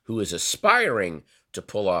guy who is aspiring to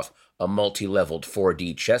pull off a multi-leveled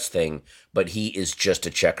 4D chess thing, but he is just a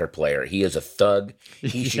checker player. He is a thug.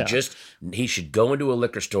 He should go into a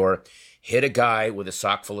liquor store, hit a guy with a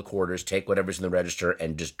sock full of quarters, take whatever's in the register,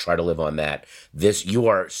 and just try to live on that. You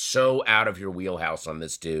are so out of your wheelhouse on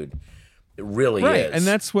this dude. It really is. And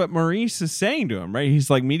that's what Maurice is saying to him, right? He's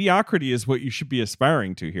like, mediocrity is what you should be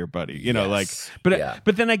aspiring to here, buddy. You know,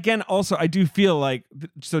 but then again, also, I do feel like,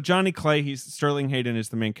 so Johnny Clay, Sterling Hayden is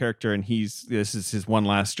the main character, and this is his one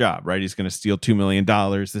last job, right? He's going to steal $2 million.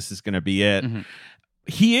 This is going to be it. Mm-hmm.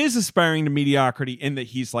 He is aspiring to mediocrity in that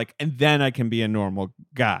he's like, and then I can be a normal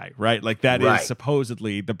guy, right? Like that is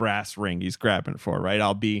supposedly the brass ring he's grabbing for, right?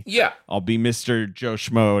 I'll be Mr. Joe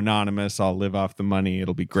Schmo anonymous. I'll live off the money.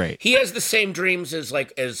 It'll be great. He has the same dreams as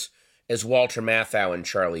Walter Matthau and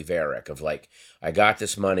Charlie Varick of like, I got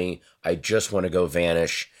this money. I just want to go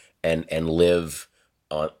vanish and live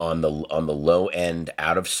on the low end,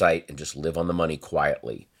 out of sight, and just live on the money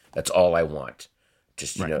quietly. That's all I want.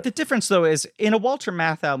 Just, you know. The difference, though, is in a Walter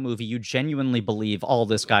Matthau movie, you genuinely believe all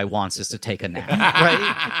this guy wants is to take a nap,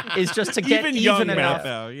 right? Is just to get even enough.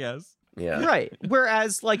 Matthau, yes. Yeah. Right.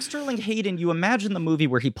 Whereas, like Sterling Hayden, you imagine the movie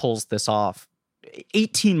where he pulls this off.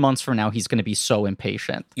 18 months from now, he's going to be so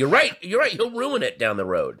impatient. You're right. He'll ruin it down the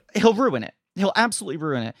road. He'll ruin it. He'll absolutely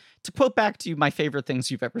ruin it. To quote back to you, my favorite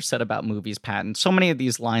things you've ever said about movies, Patton, so many of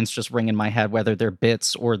these lines just ring in my head, whether they're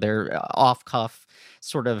bits or they're off-cuff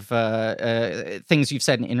sort of things you've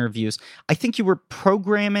said in interviews. I think you were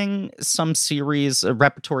programming some series, a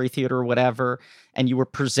repertory theater or whatever, and you were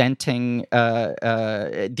presenting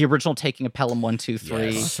the original Taking of Pelham 1, 2, 3.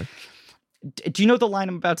 Yes. Do you know the line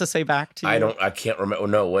I'm about to say back to you? I can't remember.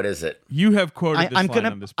 No, what is it? You have quoted this line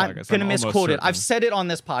on this podcast. I'm going to misquote it. I've said it on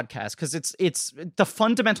this podcast because it's the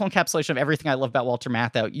fundamental encapsulation of everything I love about Walter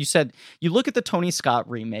Matthau. You said, you look at the Tony Scott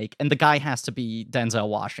remake and the guy has to be Denzel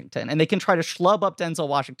Washington. And they can try to schlub up Denzel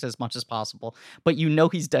Washington as much as possible, but you know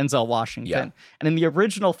he's Denzel Washington. Yeah. And in the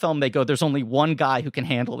original film, they go, there's only one guy who can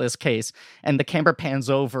handle this case. And the camera pans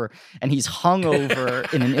over and he's hung over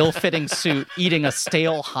in an ill-fitting suit eating a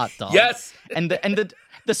stale hot dog. Yes. And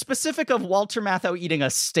the specific of Walter Matthau eating a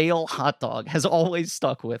stale hot dog has always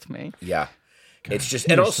stuck with me. Yeah. God, it's just,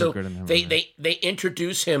 and also they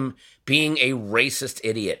introduce him being a racist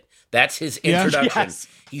idiot. That's his introduction. Yes.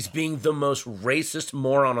 He's being the most racist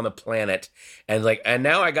moron on the planet. And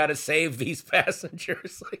now I got to save these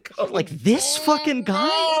passengers. This fucking guy?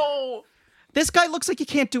 No! This guy looks like he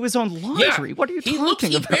can't do his own laundry. Yeah. What are you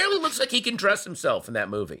talking about? He barely looks like he can dress himself in that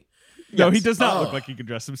movie. No, he does not look like he can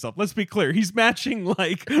dress himself. Let's be clear. He's matching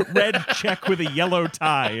like red check with a yellow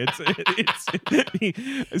tie.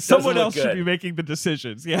 Someone else should be making the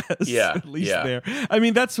decisions. Yes. Yeah. At least there. I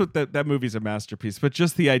mean, that's what that movie's a masterpiece. But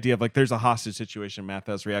just the idea of like there's a hostage situation.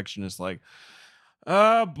 Matthau's reaction is like,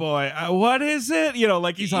 oh boy, what is it? You know,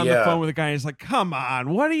 like he's on the phone with a guy and he's like, come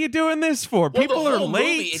on, what are you doing this for? People are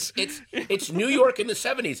late. Movie, it's New York in the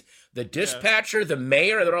 70s. The dispatcher, the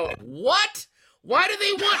mayor, they're all like, what? Why do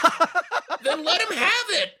they want? Then let him have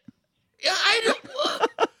it.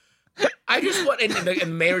 I just want. And the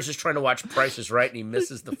mayor's just trying to watch Price is Right, and he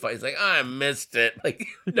misses the fight. He's like, I missed it. Like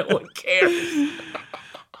no one cares.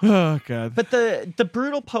 Oh God! But the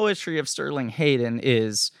brutal poetry of Sterling Hayden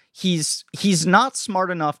is he's not smart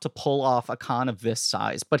enough to pull off a con of this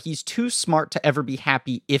size, but he's too smart to ever be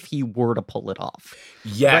happy if he were to pull it off.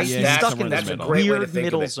 Yes, right? He's stuck in that's this a great way to weird think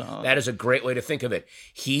middle of it. zone. That is a great way to think of it.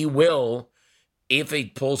 He will. If he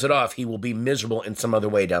pulls it off, he will be miserable in some other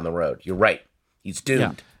way down the road. You're right. He's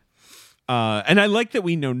doomed. Yeah. And I like that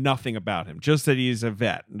we know nothing about him, just that he's a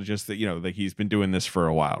vet, just that, that he's been doing this for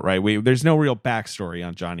a while, right? There's no real backstory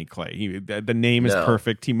on Johnny Clay. The name is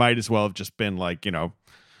perfect. He might as well have just been like,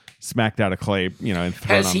 smacked out of Clay, and thrown on the board.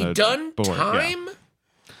 Has he done time?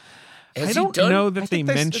 Yeah. I don't know that they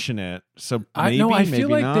mention it, so maybe, I feel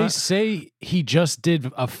like not. they say he just did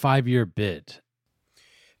a 5-year bid.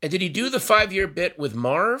 And did he do the 5-year bit with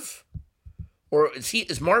Marv? Or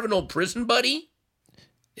is Marv an old prison buddy?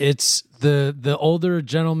 It's the older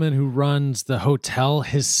gentleman who runs the hotel,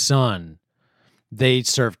 his son. They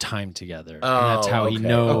serve time together. And that's how he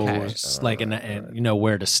knows and you know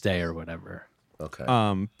where to stay or whatever. Okay.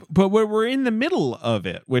 But we're in the middle of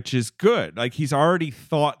it, which is good. Like he's already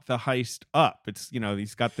thought the heist up. It's,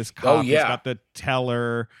 he's got this cop, he's got the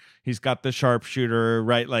teller, he's got the sharpshooter,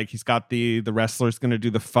 right? Like he's got the wrestler's going to do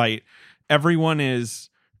the fight. Everyone is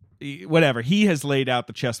whatever. He has laid out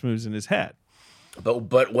the chess moves in his head.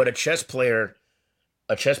 But what a chess player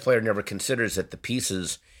never considers that the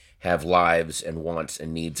pieces have lives and wants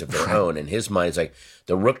and needs of their own. In his mind, it's like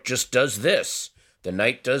the rook just does this. The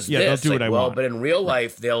knight does this. They'll do what I want. But in real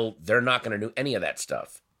life, they're not going to do any of that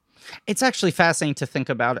stuff. It's actually fascinating to think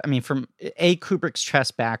about. I mean, from A, Kubrick's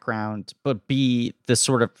chess background, but B, the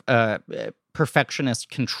sort of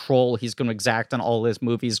perfectionist control he's going to exact on all his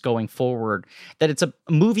movies going forward, that it's a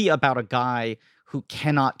movie about a guy who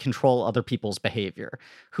cannot control other people's behavior,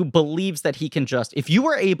 who believes that he can just, if you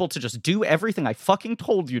were able to just do everything I fucking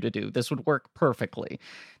told you to do, this would work perfectly.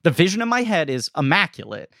 The vision in my head is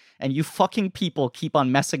immaculate, and you fucking people keep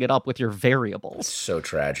on messing it up with your variables. It's so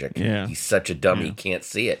tragic. Yeah. He's such a dummy. He can't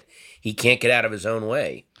see it. He can't get out of his own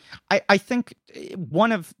way. I think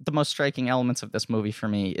one of the most striking elements of this movie for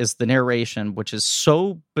me is the narration, which is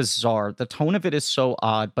so bizarre. The tone of it is so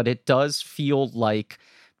odd, but it does feel like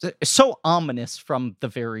so ominous from the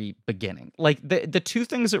very beginning. Like the two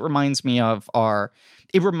things it reminds me of are,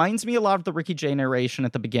 it reminds me a lot of the Ricky Jay narration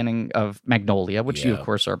at the beginning of Magnolia, which you of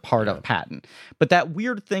course are part of, Patton. But that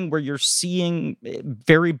weird thing where you're seeing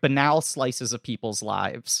very banal slices of people's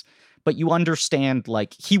lives, but you understand,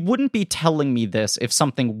 like, he wouldn't be telling me this if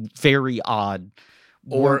something very odd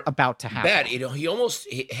were about to happen. Bad.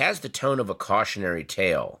 He has the tone of a cautionary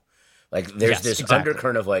tale. Like there's this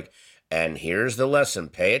undercurrent of like, and here's the lesson,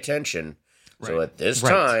 pay attention. Right. So at this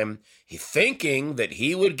time, he's thinking that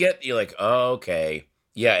he would get, you're like, oh, okay.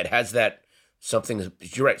 Yeah, it has that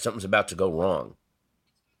you're right, something's about to go wrong.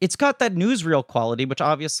 It's got that newsreel quality, which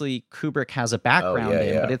obviously Kubrick has a background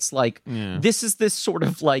in, but it's like, this is this sort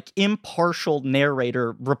of like impartial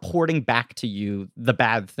narrator reporting back to you the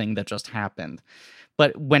bad thing that just happened.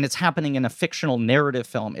 But when it's happening in a fictional narrative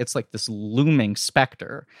film, it's like this looming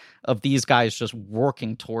specter of these guys just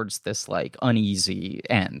working towards this like uneasy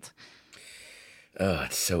end. Oh,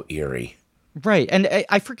 it's so eerie. Right. And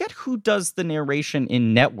I forget who does the narration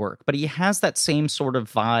in Network, but he has that same sort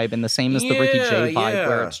of vibe and the same as the Ricky Jay vibe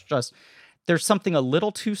where it's just, there's something a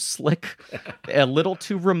little too slick, a little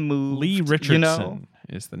too removed. Lee Richardson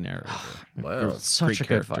is the narrator. Wow. Such a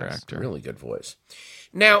good voice. Actor. Really good voice.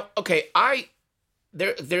 Now, okay,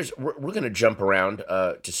 we're going to jump around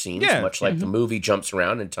to scenes, much like the movie jumps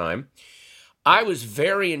around in time. I was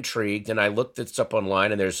very intrigued, and I looked this up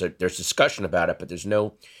online, and there's discussion about it, but there's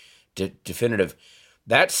no definitive.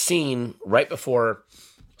 That scene right before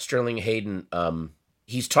Sterling Hayden,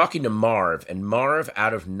 he's talking to Marv, and Marv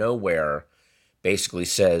out of nowhere basically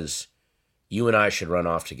says, "You and I should run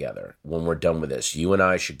off together when we're done with this. You and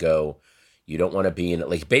I should go. You don't want to be in it."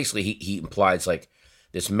 Like basically, he implies like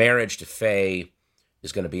this marriage to Faye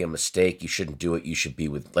is going to be a mistake. You shouldn't do it. You should be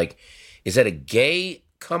with, like, is that a gay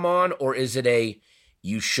come on, or is it a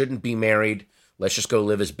you shouldn't be married? Let's just go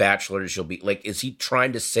live as bachelors. You'll be like, is he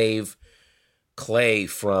trying to save Clay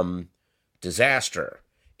from disaster?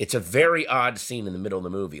 It's a very odd scene in the middle of the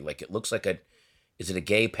movie. Like it looks like is it a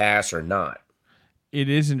gay pass or not? It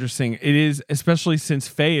is interesting. It is, especially since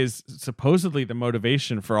Faye is supposedly the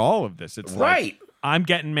motivation for all of this. It's right. Like, I'm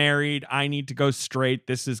getting married. I need to go straight.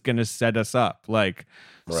 This is going to set us up. Like,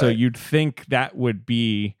 so you'd think that would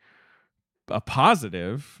be a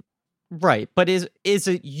positive. Right. But is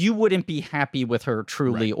it you wouldn't be happy with her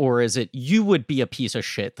truly, or is it you would be a piece of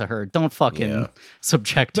shit to her? Don't fucking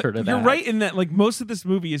subject her to that. You're right in that, like, most of this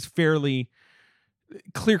movie is fairly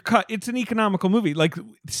clear cut. It's an economical movie. Like,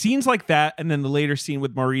 scenes like that, and then the later scene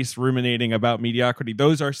with Maurice ruminating about mediocrity,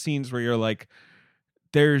 those are scenes where you're like,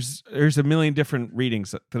 there's a million different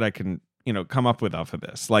readings that I can, come up with off of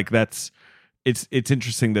this. Like it's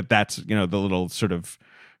interesting that's, the little sort of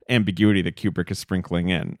ambiguity that Kubrick is sprinkling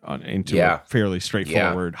into a fairly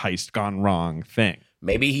straightforward heist gone wrong thing.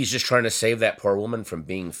 Maybe he's just trying to save that poor woman from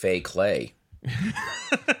being Faye Clay.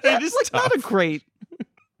 It is like not a great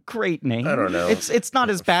name. I don't know. It's not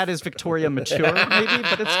as bad as Victoria Mature, maybe,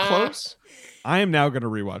 but it's close. I am now going to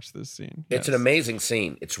rewatch this scene. It's an amazing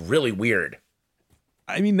scene. It's really weird.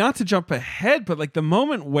 I mean, not to jump ahead, but like the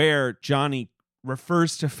moment where Johnny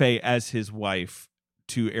refers to Faye as his wife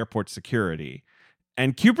to airport security,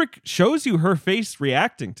 and Kubrick shows you her face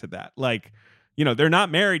reacting to that. Like, they're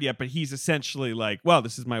not married yet, but he's essentially like, well,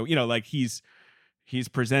 this is my, like he's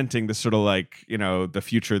presenting the sort of like, the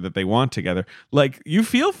future that they want together. Like, you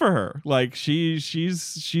feel for her. Like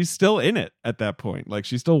she's still in it at that point. Like,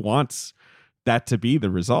 she still wants that to be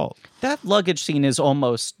the result. That luggage scene is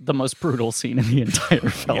almost the most brutal scene in the entire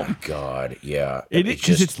film. Oh, God, yeah.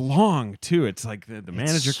 Because it's long, too. It's like the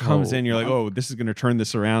manager comes in, you're like, oh, this is going to turn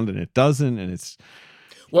this around, and it doesn't, and it's...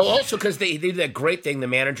 Well, also because they did that great thing, the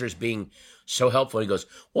manager's being so helpful. He goes,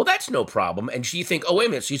 well, that's no problem. And you think, oh, wait a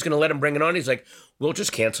minute, so he's going to let him bring it on? He's like, we'll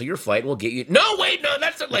just cancel your flight and we'll get you... No, wait, no,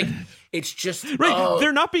 that's not like... It's just... Right,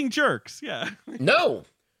 they're not being jerks, yeah. No.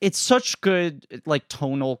 It's such good, like,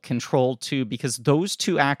 tonal control, too, because those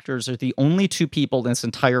two actors are the only two people in this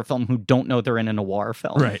entire film who don't know they're in a noir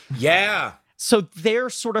film. Right. Yeah. So their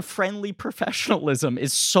sort of friendly professionalism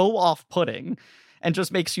is so off-putting and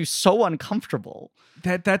just makes you so uncomfortable.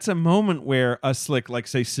 That's a moment where a slick, like,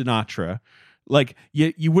 say, Sinatra, like,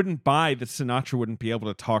 you wouldn't buy that Sinatra wouldn't be able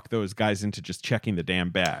to talk those guys into just checking the damn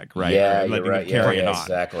bag, right? Yeah, you're right. Yeah,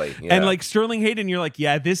 exactly. Yeah. And like Sterling Hayden, you're like,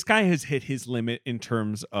 yeah, this guy has hit his limit in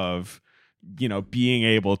terms of, being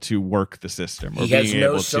able to work the system. Or he has being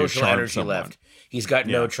no able social to energy someone. left. He's got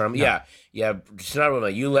no charm. Yeah.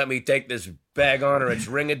 Sinatra, you let me take this bag on, or it's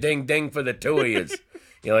ring-a-ding-ding for the two of you.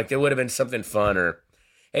 Like there would have been something fun, or,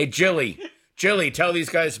 hey, Jilly, tell these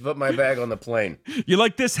guys to put my bag on the plane. You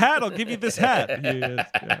like this hat? I'll give you this hat. Yeah.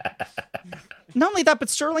 Not only that, but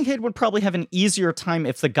Sterling Hayden would probably have an easier time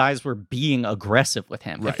if the guys were being aggressive with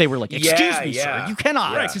him. Right. If they were like, excuse me, sir, you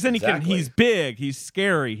cannot. Right, because then he's big, he's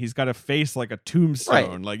scary, he's got a face like a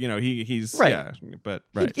tombstone. Right. Like, he's, right. Yeah, but,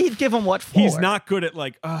 right. He'd give him what for. He's not good at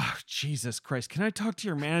like, oh, Jesus Christ, can I talk to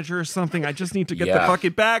your manager or something? I just need to get the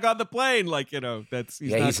fucking bag on the plane. Like,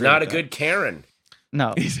 he's not a good Karen.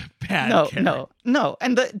 No, he's a bad Karen. No.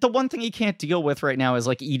 And the one thing he can't deal with right now is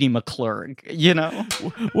like Edie McClurg,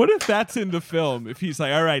 What if that's in the film? If he's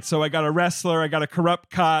like, all right, so I got a wrestler, I got a corrupt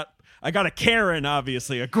cop, I got a Karen,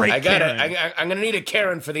 obviously, a great Karen. I'm going to need a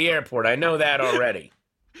Karen for the airport. I know that already.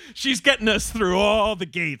 She's getting us through all the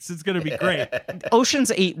gates. It's going to be great.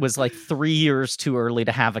 Ocean's 8 was like 3 years too early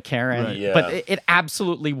to have a Karen, right. Yeah. but it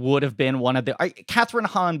absolutely would have been one of the... Catherine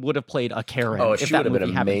Hahn would have played a Karen. Oh, she would have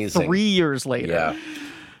been amazing. 3 years later. Yeah.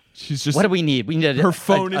 She's just... What do we need? We need her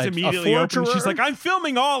phone is immediately open. She's like, I'm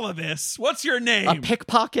filming all of this. What's your name? A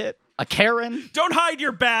pickpocket? A Karen? Don't hide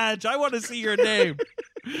your badge. I want to see your name.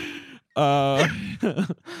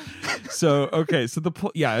 So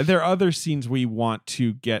there are other scenes we want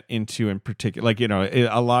to get into in particular, like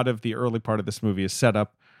a lot of the early part of this movie is set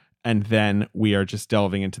up, and then we are just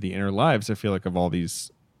delving into the inner lives, I feel like, of all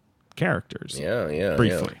these characters.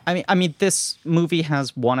 Briefly. I mean this movie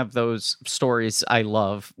has one of those stories I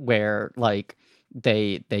love where like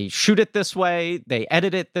they shoot it this way, they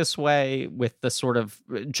edit it this way with the sort of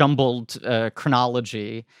jumbled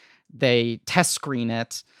chronology, they test screen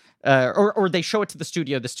it. Or they show it to the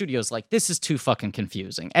studio. The studio's like, this is too fucking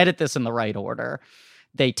confusing. Edit this in the right order.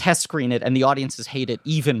 They test screen it, and the audiences hate it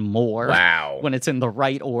even more when it's in the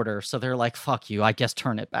right order. So they're like, fuck you, I guess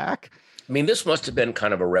turn it back. I mean, this must have been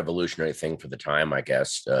kind of a revolutionary thing for the time, I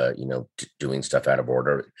guess, doing stuff out of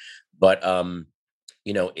order. But,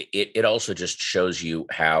 it also just shows you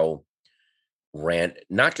how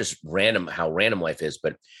not just random, how random life is,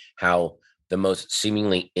 but how the most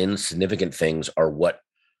seemingly insignificant things are what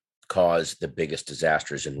cause the biggest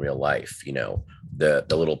disasters in real life. The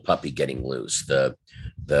little puppy getting loose, the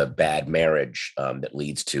bad marriage that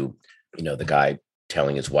leads to the guy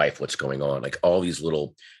telling his wife what's going on. Like all these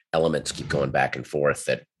little elements keep going back and forth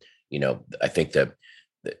that I think the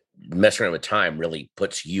messing around with time really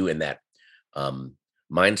puts you in that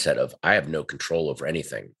mindset of I have no control over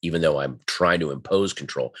anything, even though I'm trying to impose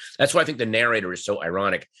control. That's why I think the narrator is so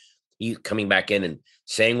ironic. He's coming back in and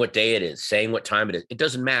saying what day it is, saying what time it is. It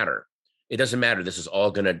doesn't matter. It doesn't matter. This is all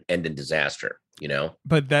going to end in disaster,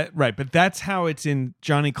 But that's how it's in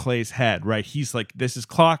Johnny Clay's head, right? He's like, this is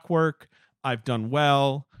clockwork. I've done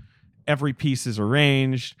well. Every piece is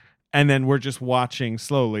arranged. And then we're just watching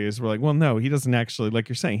slowly as we're like, well, no, he doesn't actually, like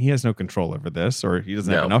you're saying, he has no control over this, or he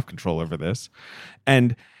doesn't have enough control over this.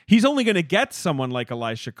 And he's only going to get someone like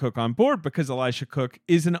Elisha Cook on board because Elisha Cook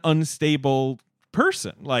is an unstable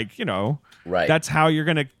person. Like, right. That's how you're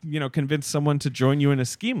going to, convince someone to join you in a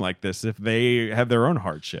scheme like this if they have their own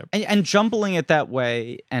hardship. And jumbling it that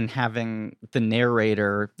way and having the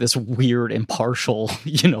narrator, this weird, impartial,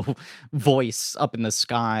 voice up in the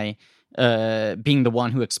sky, being the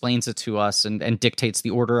one who explains it to us and dictates the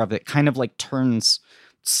order of it, kind of like turns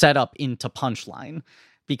setup into punchline.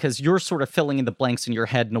 because you're sort of filling in the blanks in your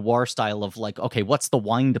head noir style of like, okay, what's the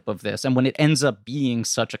windup of this? And when it ends up being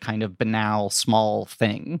such a kind of banal, small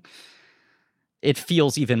thing, it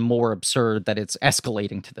feels even more absurd that it's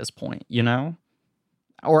escalating to this point, you know?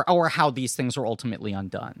 Or how these things are ultimately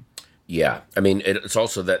undone. Yeah. I mean, it's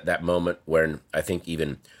also that moment when I think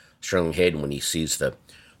even Sterling Hayden, when he sees the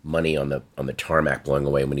money on the tarmac blowing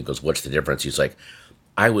away, when he goes, what's the difference? He's like,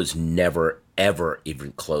 I was never, ever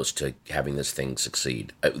even close to having this thing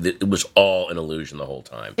succeed. It was all an illusion the whole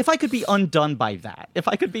time. If I could be undone by that, if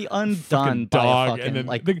I could be undone by a fucking, and then,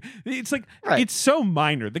 like... it's like, it's so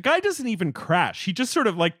minor. The guy doesn't even crash. He just sort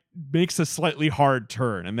of, like, makes a slightly hard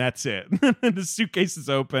turn, and that's it. The suitcase is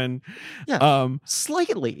open. Yeah,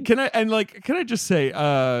 slightly. Can I just say,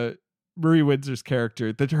 Marie Windsor's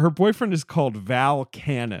character, that her boyfriend is called Val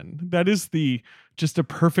Cannon. That is just a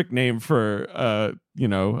perfect name for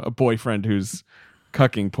a boyfriend who's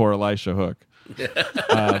cucking poor Elisha Hook.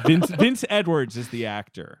 Vince Edwards is the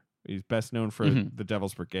actor. He's best known for The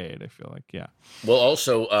Devil's Brigade, I feel like. Yeah. Well,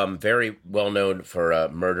 also very well known for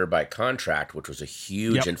Murder by Contract, which was a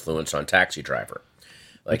huge influence on Taxi Driver.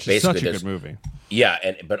 Like, which is basically such a good movie. Yeah,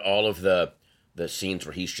 but all of the scenes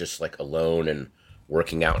where he's just like alone and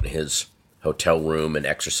working out in his hotel room and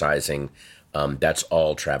exercising, that's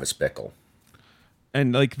all Travis Bickle.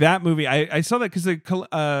 And like that movie, I saw that because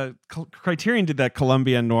Criterion did that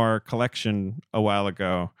Columbia Noir collection a while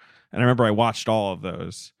ago, and I remember I watched all of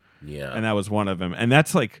those. Yeah, and that was one of them. And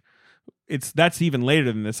that's like, that's even later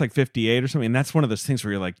than this, like 58 or something. And that's one of those things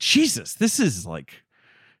where you're like, Jesus, this is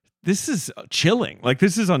chilling. Like,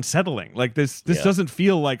 this is unsettling. Like, this doesn't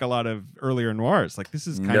feel like a lot of earlier noirs. Like, this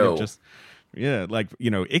is kind of just. Yeah, like,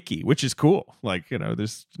 icky, which is cool. Like,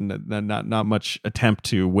 there's not much attempt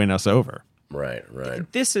to win us over. Right.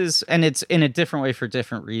 This is, and it's in a different way for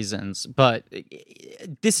different reasons, but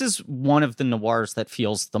this is one of the noirs that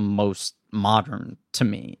feels the most modern to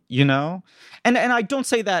me, and I don't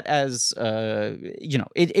say that as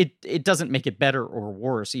it doesn't make it better or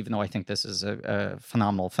worse, even though I think this is a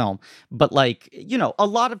phenomenal film. But like, a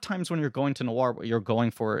lot of times when you're going to noir, what you're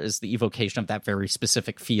going for is the evocation of that very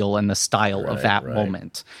specific feel and the style of that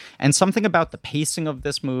moment. And something about the pacing of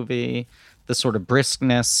this movie, the sort of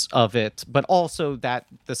briskness of it, but also that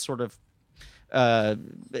the sort of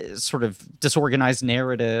disorganized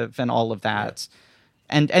narrative and all of that. Yeah.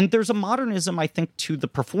 And there's a modernism, I think, to the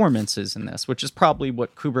performances in this, which is probably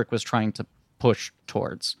what Kubrick was trying to push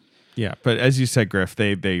towards. Yeah, but as you said, Griff,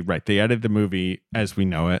 they edited the movie as we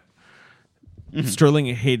know it. Mm-hmm. Sterling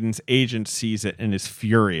Hayden's agent sees it and is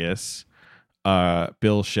furious.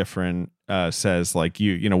 Bill Schifrin says, like,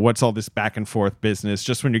 what's all this back and forth business?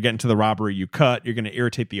 Just when you're getting to the robbery, you cut. You're going to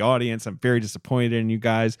irritate the audience. I'm very disappointed in you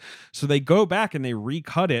guys. So they go back and they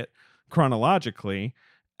recut it chronologically.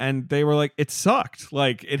 And they were like, it sucked.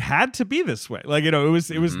 Like, it had to be this way. Like, it was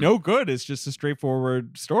no good. It's just a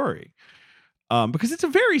straightforward story. Because it's a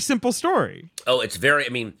very simple story. Oh, it's very, I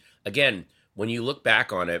mean, again, when you look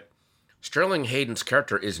back on it, Sterling Hayden's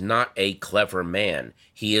character is not a clever man.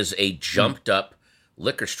 He is a jumped up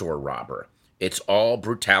liquor store robber. It's all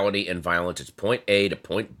brutality and violence. It's point A to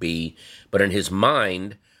point B. But in his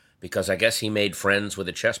mind, because I guess he made friends with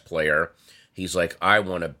a chess player, he's like, I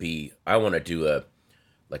want to do a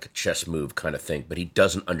chess move kind of thing, but he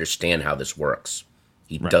doesn't understand how this works.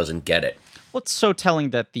 He doesn't get it. Well, it's so telling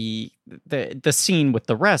that the scene with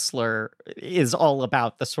the wrestler is all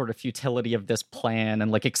about the sort of futility of this plan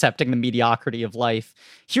and like accepting the mediocrity of life.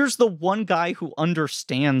 Here's the one guy who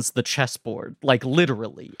understands the chessboard, like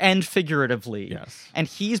literally and figuratively. Yes. And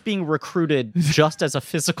he's being recruited just as a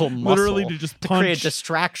physical muscle literally to just punch. Create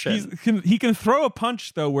distraction. He can throw a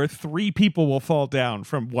punch though where 3 people will fall down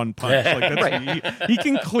from one punch. Like that's he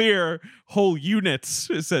can clear whole units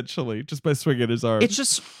essentially just by swinging his arm.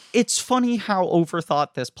 It's funny how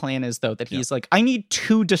overthought this plan is, though, that he's like, I need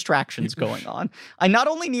 2 distractions going on. I not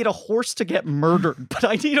only need a horse to get murdered, but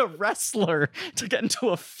I need a wrestler to get into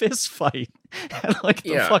a fist fight at like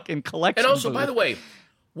the fucking collection. And also, booth. by the way,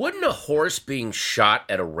 wouldn't a horse being shot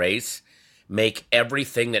at a race make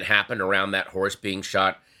everything that happened around that horse being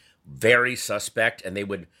shot very suspect, and they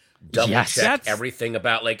would double check everything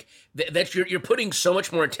about like that you're putting so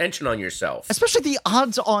much more attention on yourself, especially the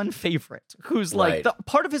odds-on favorite who's like the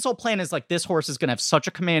part of his whole plan is like this horse is going to have such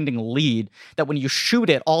a commanding lead that when you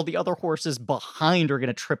shoot it, all the other horses behind are going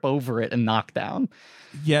to trip over it and knock down.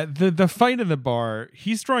 Yeah, the fight in the bar,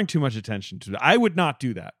 he's drawing too much attention to it. I would not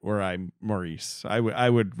do that were I Maurice. I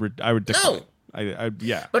would decline.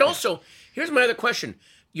 No. But also, here's my other question.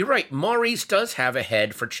 You're right, Maurice does have a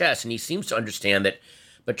head for chess, and he seems to understand that,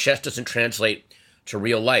 but chess doesn't translate to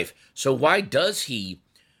real life. So why does he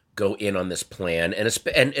go in on this plan?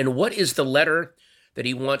 And what is the letter that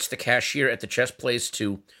he wants the cashier at the chess place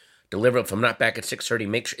to deliver? If I'm not back at 6:30,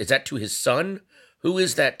 make sure, is that to his son? Who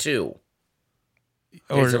is that to?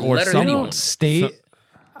 Or someone. State.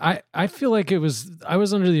 I feel like I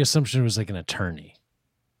was under the assumption it was like an attorney.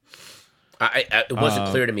 It wasn't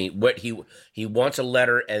clear to me what he wants a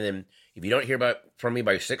letter, and then if you don't hear from me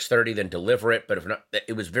by 6:30, then deliver it. But if not,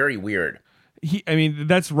 it was very weird.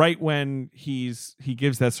 That's right when he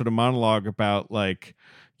gives that sort of monologue about, like,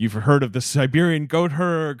 you've heard of the Siberian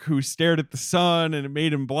goatherd who stared at the sun and it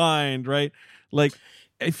made him blind, right? Like,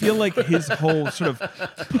 I feel like his whole sort of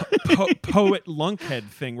poet lunkhead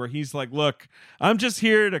thing, where he's like, look, I'm just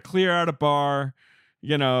here to clear out a bar,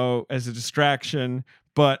 as a distraction.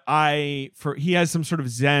 But he has some sort of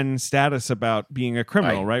Zen status about being a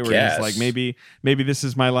criminal, right? Where he's like, maybe this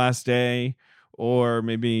is my last day, or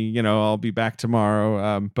maybe, I'll be back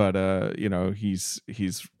tomorrow. But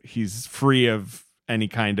he's free of any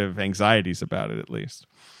kind of anxieties about it, at least.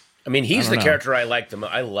 I mean, he's the character I like the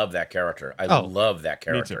most. I love that character. I love that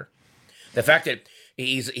character. The fact that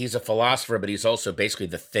he's a philosopher, but he's also basically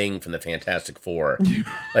the Thing from the Fantastic Four.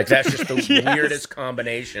 Like, that's just the weirdest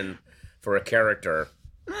combination for a character.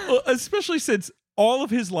 Well, especially since all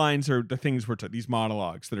of his lines are the things these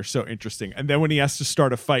monologues that are so interesting. And then when he has to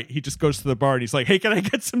start a fight, he just goes to the bar and he's like, hey, can I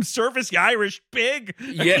get some service, you Irish pig?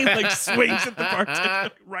 Yeah. And he like swings at the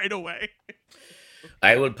bartender right away.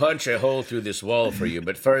 I would punch a hole through this wall for you,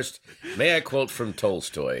 but first, may I quote from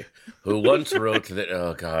Tolstoy, who once wrote that,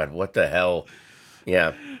 oh God, what the hell?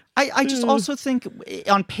 Yeah. I just also think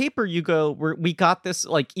on paper we got this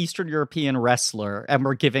like Eastern European wrestler, and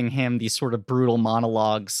we're giving him these sort of brutal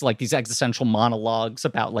monologues, like these existential monologues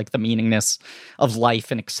about like the meaningness of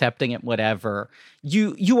life and accepting it, whatever.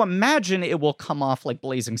 You imagine it will come off like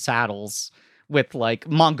Blazing Saddles with like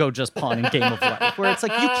Mongo just pawning Game of Life, where it's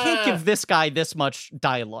like, you can't give this guy this much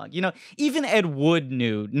dialogue. Even Ed Wood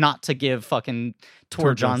knew not to give fucking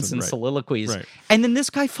Tor Johnson soliloquies. Right. And then this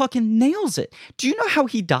guy fucking nails it. Do you know how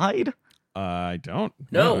he died? I don't.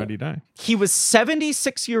 No. How did he die? He was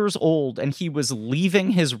 76 years old, and he was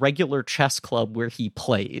leaving his regular chess club where he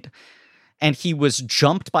played. And he was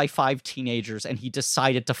jumped by 5 teenagers, and he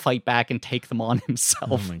decided to fight back and take them on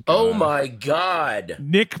himself. Oh my God.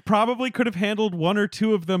 Nick probably could have handled 1 or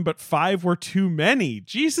 2 of them, but 5 were too many.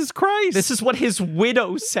 Jesus Christ. This is what his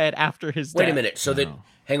widow said after his death. Wait a minute. So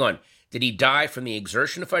hang on. Did he die from the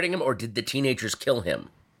exertion of fighting him, or did the teenagers kill him?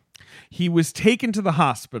 He was taken to the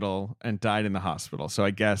hospital and died in the hospital. So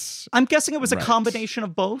I'm guessing it was a combination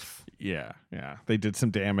of both. Yeah. They did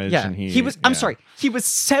some damage. Yeah. And he was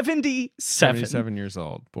 77. 77 years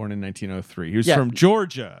old, born in 1903. He was from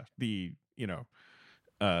Georgia, the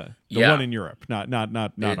one in Europe, not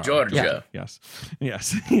Georgia. Yeah.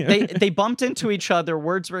 Yes. They bumped into each other.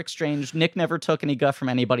 Words were exchanged. Nick never took any guff from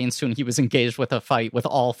anybody, and soon he was engaged with a fight with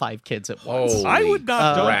all 5 kids at once. I would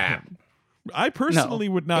not jump him. I personally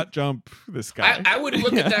would not jump this guy. I would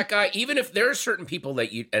look at that guy, even if there are certain people that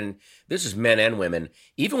and this is men and women,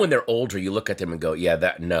 even when they're older, you look at them and go,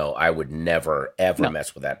 I would never, ever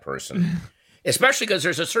mess with that person. Especially because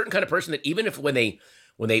there's a certain kind of person that even if when they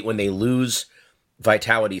lose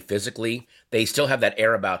vitality physically, they still have that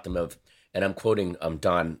air about them of, and I'm quoting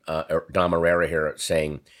Don Herrera here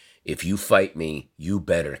saying, if you fight me, you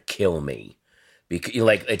better kill me. Because,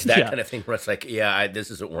 it's that kind of thing where it's like,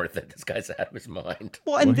 this isn't worth it. This guy's out of his mind.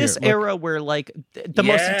 Well, in this era where, like, the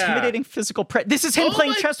most intimidating physical... this is him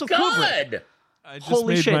playing chess with Kubrick.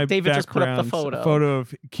 Holy shit, David just put up the photo. A photo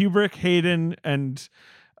of Kubrick, Hayden, and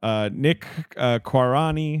Nick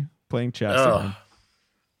Quarani playing chess. Oh,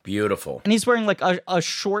 beautiful. And he's wearing, like, a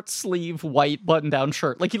short-sleeve white button-down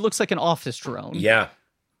shirt. Like, he looks like an office drone. Yeah.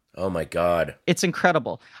 Oh, my God. It's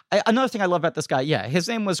incredible. Another thing I love about this guy, his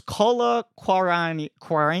name was Kola Quarani,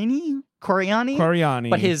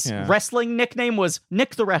 but his wrestling nickname was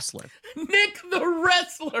Nick the Wrestler. Nick the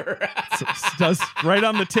Wrestler! Does right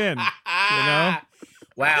on the tin,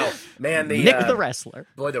 Wow. Man, Nick the Wrestler.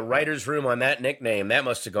 Boy, the writer's room on that nickname, that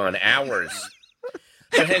must have gone hours.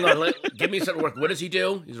 So hang on, give me some work. What does he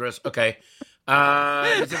do? He's okay.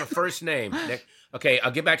 Does he have a first name? Nick. Okay,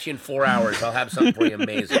 I'll get back to you in 4 hours. I'll have something for you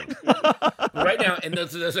amazing. Right now, and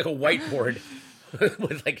there's like a whiteboard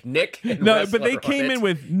with like Nick and but they came in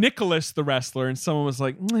with Nicholas the Wrestler, and someone was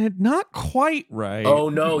like, not quite right. Oh,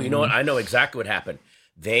 no, you know what? I know exactly what happened.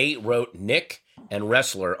 They wrote Nick and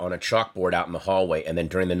Wrestler on a chalkboard out in the hallway, and then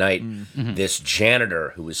during the night, this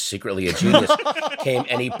janitor, who was secretly a genius, came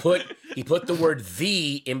and he put the word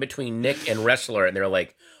 "the" in between Nick and Wrestler, and they're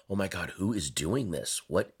like, oh my God, who is doing this?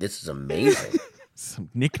 What? This is amazing. Some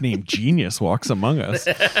nickname genius walks among us.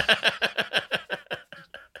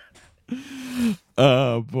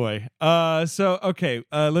 Oh boy. So okay.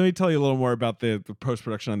 Let me tell you a little more about the post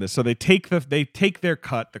production on this. So they take their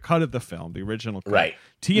cut, the cut of the film, the original cut, right,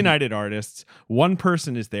 to United Artists. One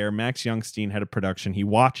person is there, Max Youngstein, head of production. He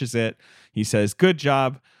watches it. He says, "Good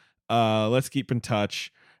job. Let's keep in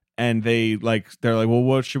touch." And they're like, "Well,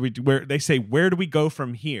 what should we do?" They say, "Where do we go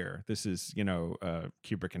from here?" This is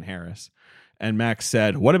Kubrick and Harris. And Max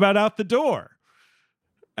said, "What about out the door?"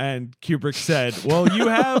 And Kubrick said, "Well, you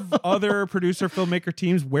have other producer filmmaker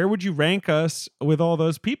teams. Where would you rank us with all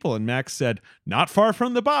those people?" And Max said, "Not far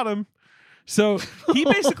from the bottom." So he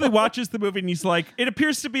basically watches the movie and he's like, "It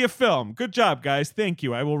appears to be a film. Good job, guys. Thank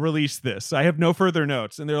you. I will release this. I have no further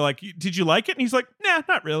notes." And they're like, "Did you like it?" And he's like, "Nah,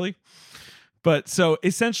 not really." But so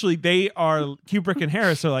essentially Kubrick and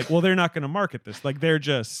Harris are like, well, they're not going to market this. Like they're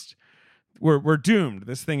just, we're doomed.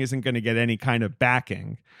 This thing isn't going to get any kind of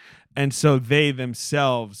backing. And so they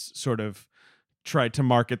themselves sort of tried to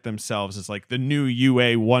market themselves as like the new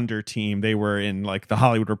UA Wonder Team. They were in like the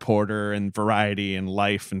Hollywood Reporter and Variety and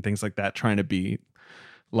Life and things like that, trying to be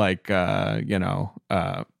like,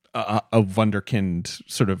 a wunderkind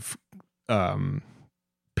sort of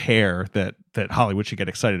pair that Hollywood should get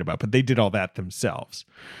excited about. But they did all that themselves.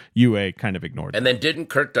 UA kind of ignored it. And then didn't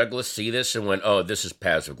Kirk Douglas see this and went, "Oh, this is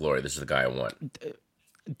Paths of Glory. This is the guy I want."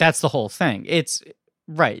 That's the whole thing. It's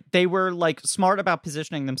right. They were like smart about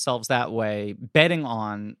positioning themselves that way, betting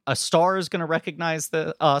on a star is going to recognize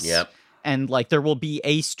us. Yep. And like there will be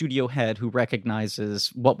a studio head who recognizes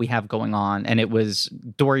what we have going on. And it was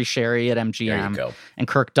Dory Sherry at MGM and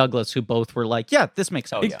Kirk Douglas, who both were like, "Yeah, this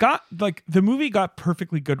makes sense." Got like the movie got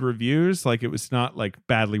perfectly good reviews. Like it was not like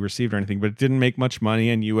badly received or anything, but it didn't make much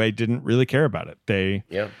money and UA didn't really care about it. They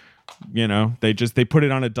put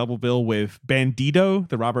it on a double bill with Bandito,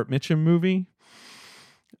 the Robert Mitchum movie.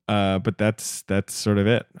 But that's sort of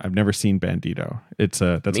it. I've never seen Bandito. That's Me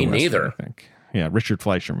a Western, neither. I think. Yeah, Richard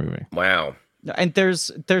Fleischer movie. Wow. And there's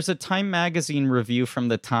a Time magazine review from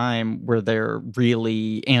the time where they're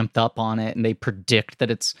really amped up on it, and they predict that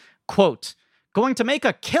it's, quote, going to make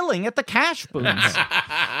a killing at the cash booths.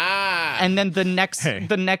 And then the next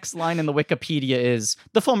line in the Wikipedia is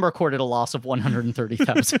the film recorded a loss of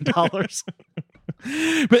 $130,000.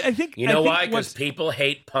 But I think why? Because people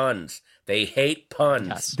hate puns. They hate puns.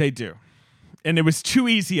 Yes. They do. And it was too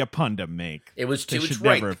easy a pun to make. It was too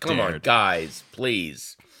right. Come on, guys,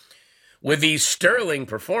 please. With these sterling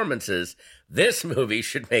performances, this movie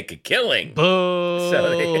should make a killing.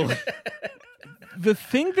 Boo! The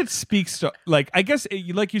thing that speaks to, like, I guess,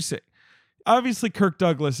 like you say, obviously Kirk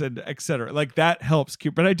Douglas and et cetera, like that helps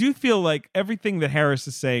Kubrick. But I do feel like everything that Harris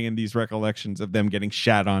is saying in these recollections of them getting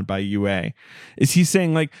shat on by UA is he's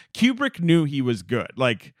saying like Kubrick knew he was good.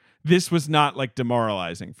 Like, this was not like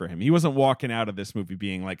demoralizing for him. He wasn't walking out of this movie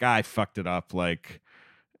being like, "I fucked it up. Like,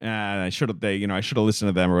 I should have listened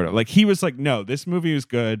to them or whatever." Like he was like, "No, this movie was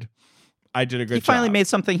good. I did a good job." He finally made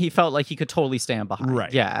something he felt like he could totally stand behind.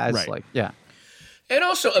 Right. Yeah. And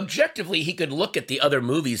also, objectively, he could look at the other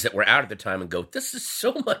movies that were out at the time and go, "This is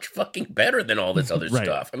so much fucking better than all this other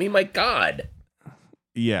stuff." I mean, my God.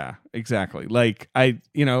 Yeah, exactly. Like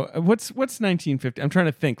what's 1950? I'm trying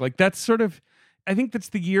to think. Like that's sort of. I think that's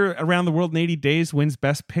the year Around the World in 80 Days wins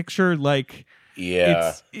Best Picture. Like,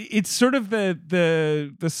 yeah, it's sort of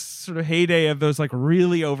the sort of heyday of those like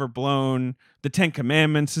really overblown. The Ten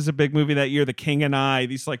Commandments is a big movie that year. The King and I,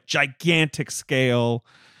 these like gigantic scale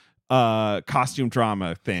costume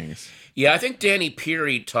drama things. Yeah, I think Danny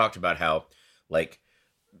Peary talked about how like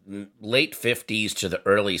late 50s to the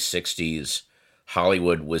early 60s.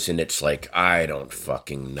 Hollywood was in its like, I don't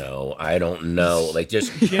fucking know. I don't know. Like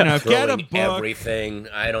just get a book, everything.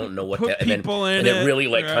 I don't know what that. And then it really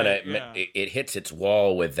like kind of it hits its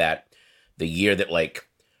wall with that. The year that like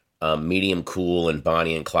Medium Cool and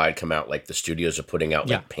Bonnie and Clyde come out, like the studios are putting out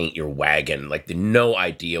like Paint Your Wagon. Like no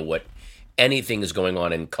idea what anything is going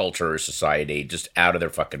on in culture or society, just out of their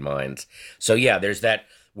fucking minds. So yeah, there's that.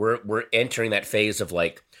 We're entering that phase of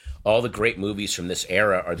like all the great movies from this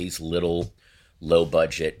era are these little low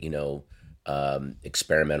budget,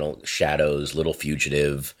 experimental Shadows, Little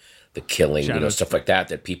Fugitive, The Killing, stuff like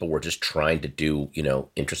that people were just trying to do,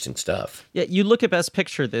 interesting stuff. Yeah, you look at Best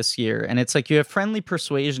Picture this year, and it's like you have Friendly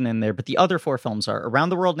Persuasion in there, but the other four films are Around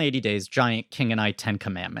the World in 80 Days, Giant, King and I, 10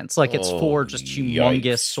 Commandments. Like it's four just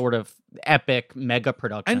humongous sort of epic mega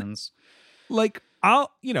productions. And, like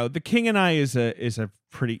The King and I is a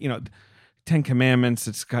pretty, 10 Commandments,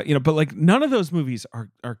 it's got, but like none of those movies are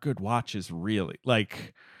good watches, really.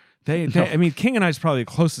 Like they I mean, King and I is probably the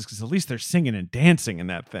closest because at least they're singing and dancing in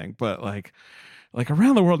that thing. But like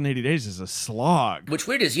Around the World in 80 Days is a slog. What's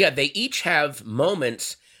weird is, they each have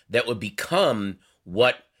moments that would become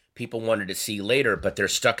what people wanted to see later, but they're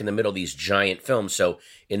stuck in the middle of these giant films. So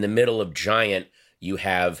in the middle of Giant, you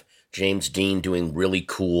have James Dean doing really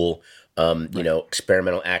cool,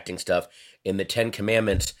 experimental acting stuff. In the 10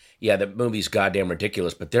 Commandments, yeah, the movie's goddamn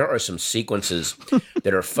ridiculous, but there are some sequences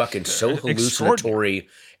that are fucking so hallucinatory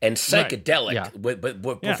and psychedelic. Right.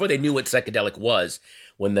 But before they knew what psychedelic was,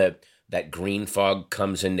 when that green fog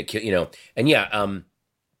comes in to kill, and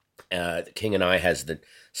The King and I has the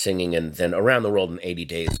singing, and then Around the World in 80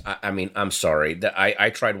 Days. I mean, I'm sorry that I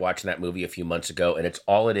tried watching that movie a few months ago, and it's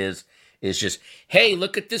all it is just, hey,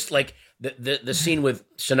 look at this, like the scene with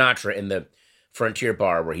Sinatra in the Frontier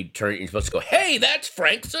Bar where you're supposed to go, hey, that's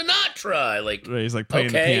Frank Sinatra. Like, he's like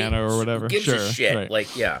playing the piano or whatever. Gives a shit. Right.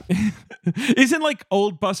 Like, yeah. Isn't like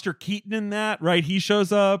old Buster Keaton in that, right? He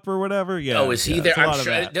shows up or whatever. Yeah. Oh, is he there? I'm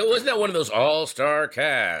sure. Wasn't that one of those all-star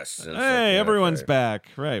casts? Hey, everyone's back.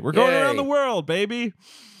 Right. We're going around the world, baby.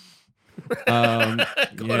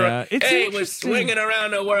 We're swinging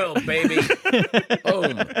around the world, baby.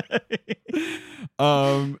 Boom.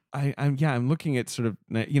 I'm looking at sort of,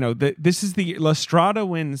 this is the La Strada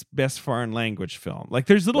wins Best Foreign Language Film. Like,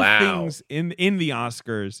 there's little things in the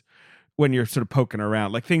Oscars when you're sort of poking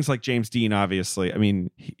around, like things like James Dean. Obviously, I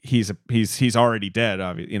mean, he's already dead,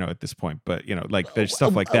 at this point. But like there's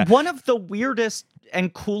stuff like that. One of the weirdest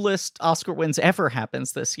and coolest Oscar wins ever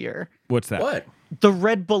happens this year. What's that? What? The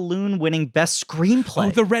Red Balloon winning Best Screenplay.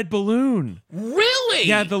 Oh, the Red Balloon. Really?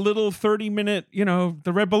 Yeah, the little 30-minute,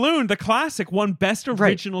 the Red Balloon, the classic, won Best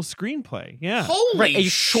Original Screenplay. Yeah. Holy a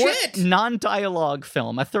short, non-dialogue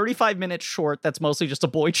film, a 35-minute short that's mostly just a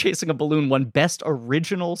boy chasing a balloon, won Best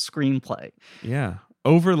Original Screenplay. Yeah.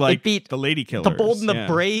 Over, like, The Lady Killers. The Bold and the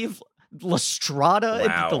Brave, La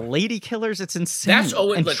Strada, The Lady Killers. It's insane.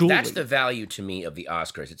 That's the value to me of the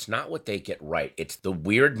Oscars. It's not what they get right. It's the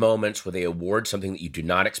weird moments where they award something that you do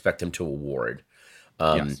not expect them to award.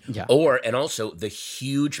 And also the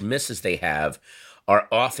huge misses they have are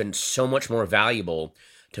often so much more valuable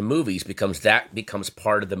to movies because that becomes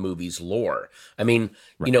part of the movie's lore. I mean,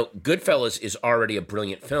 Goodfellas is already a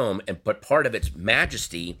brilliant film, but part of its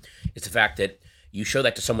majesty is the fact that you show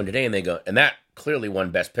that to someone today and they go, and that clearly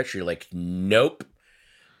won Best Picture. You're like, nope.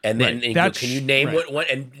 And then can you name what one?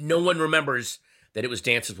 And no one remembers that it was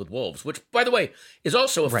Dances with Wolves, which, by the way, is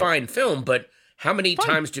also a fine film. But how many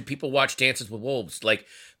times do people watch Dances with Wolves? Like,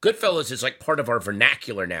 Goodfellas is like part of our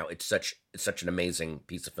vernacular now. It's such an amazing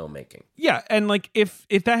piece of filmmaking. Yeah, and like if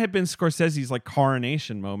that had been Scorsese's like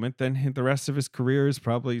coronation moment, then the rest of his career is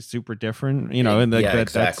probably super different. And like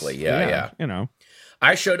exactly. Yeah.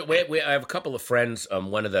 I showed. I have a couple of friends.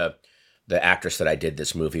 One of the actress that I did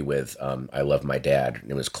this movie with, I Love My Dad.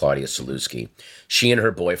 It was Claudia Sulewski. She and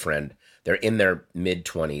her boyfriend, they're in their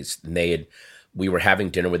mid-20s. And we were having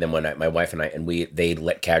dinner with them one night, my wife and I, and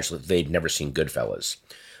they'd never seen Goodfellas.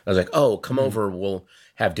 I was like, oh, come over, we'll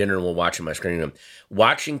have dinner and we'll watch it on my screen.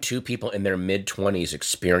 Watching two people in their mid-20s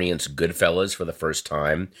experience Goodfellas for the first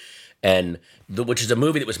time, which is a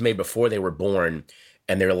movie that was made before they were born,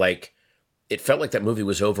 and they're like, it felt like that movie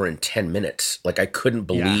was over in 10 minutes. Like, I couldn't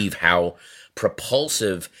believe how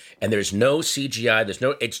propulsive, and there's no CGI,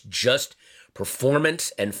 it's just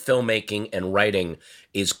performance and filmmaking and writing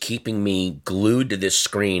is keeping me glued to this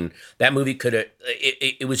screen. That movie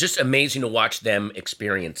it was just amazing to watch them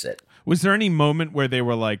experience it. Was there any moment where they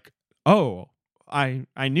were like, oh,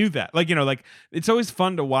 I knew that? Like, it's always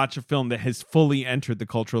fun to watch a film that has fully entered the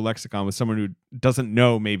cultural lexicon with someone who doesn't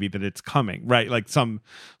know maybe that it's coming, right? Like some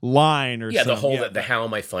line or something. The How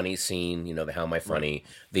Am I Funny scene, the How Am I Funny,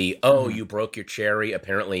 you broke your cherry,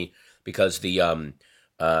 apparently, because the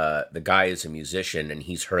guy is a musician and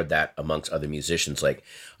he's heard that amongst other musicians, like,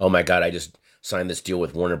 oh my God, I just signed this deal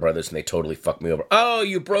with Warner Brothers and they totally fucked me over. Oh,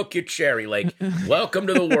 you broke your cherry. Like, welcome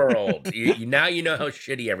to the world. Now you know how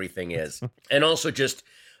shitty everything is. And also just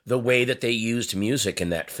the way that they used music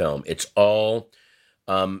in that film. It's all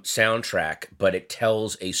soundtrack, but it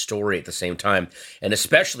tells a story at the same time. And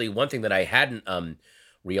especially one thing that I hadn't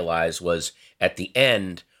realized was at the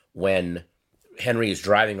end when Henry is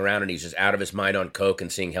driving around and he's just out of his mind on coke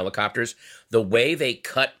and seeing helicopters, the way they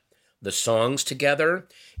cut the songs together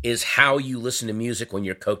is how you listen to music when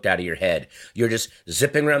you're coked out of your head. You're just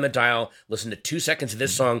zipping around the dial, listen to 2 seconds of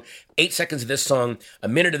this song, 8 seconds of this song, a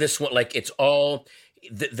minute of this one. Like, it's all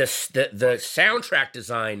the soundtrack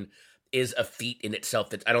design is a feat in itself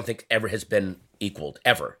that I don't think ever has been equaled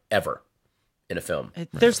ever in a film.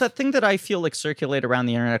 There's that thing that I feel like circulated around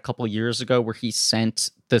the internet a couple of years ago where he sent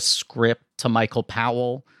the script to Michael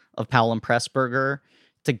Powell of Powell and Pressburger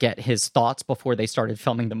to get his thoughts before they started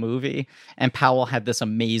filming the movie. And Powell had this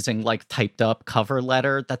amazing, like, typed up cover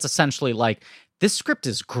letter that's essentially like, this script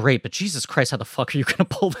is great, but Jesus Christ, how the fuck are you going to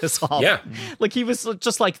pull this off? Yeah. Like, he was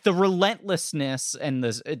just like the relentlessness and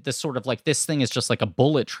the sort of like, this thing is just like a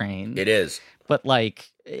bullet train. It is. But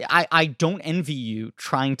like, I don't envy you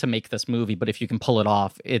trying to make this movie, but if you can pull it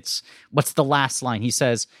off, what's the last line? He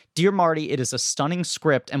says, "Dear Marty, it is a stunning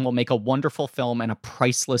script and will make a wonderful film and a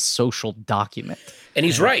priceless social document." And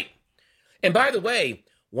he's right. And by the way,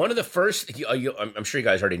 one of the first, I'm sure you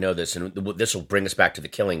guys already know this, and this will bring us back to The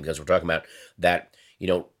Killing, because we're talking about that,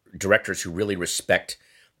 directors who really respect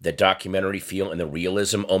the documentary feel and the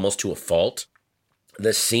realism almost to a fault.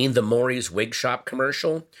 The scene, the Maury's Wig Shop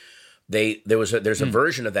commercial, there's a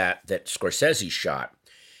version of that Scorsese shot,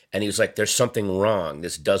 and he was like, "There's something wrong.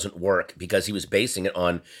 This doesn't work," because he was basing it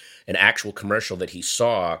on an actual commercial that he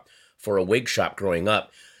saw for a wig shop growing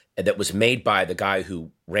up that was made by the guy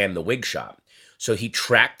who ran the wig shop. So he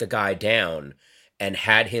tracked the guy down and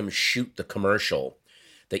had him shoot the commercial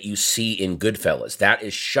that you see in Goodfellas.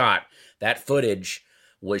 That footage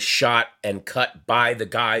was shot and cut by the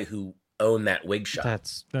guy who owned that wig shop.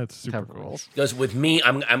 That's super cool. Because with me,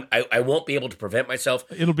 I won't be able to prevent myself.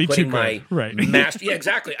 It'll be too good. Right. Master. Yeah,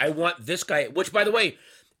 exactly. I want this guy. Which, by the way,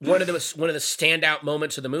 one of the standout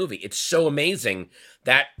moments of the movie. It's so amazing.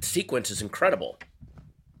 That sequence is incredible.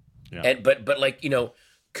 Yeah. And but like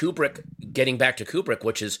Kubrick, getting back to Kubrick,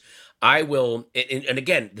 which is, I will, and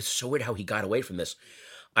again, this is so weird how he got away from this.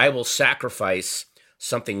 I will sacrifice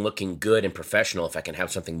something looking good and professional if I can have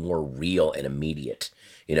something more real and immediate.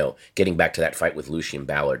 Getting back to that fight with Lucien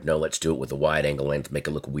Ballard. No, let's do it with a wide angle lens, make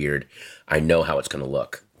it look weird. I know how it's going to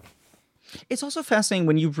look. It's also fascinating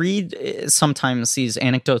when you read sometimes these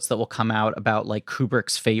anecdotes that will come out about like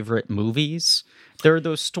Kubrick's favorite movies. There are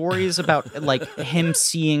those stories about like him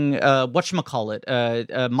seeing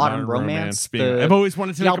whatchamacallit, Modern Romance. I've always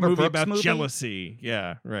wanted to make a movie about jealousy.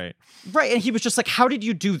 Yeah, right. Right, and he was just like, "How did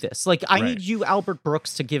you do this? Like, I need you, Albert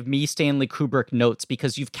Brooks, to give me Stanley Kubrick notes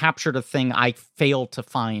because you've captured a thing I failed to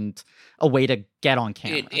find a way to get on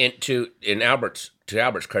camera." To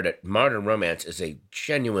Albert's credit, Modern Romance is a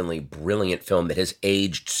genuinely brilliant film that has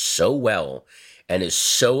aged so well and is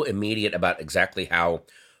so immediate about exactly how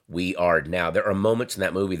we are now. There are moments in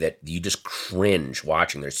that movie that you just cringe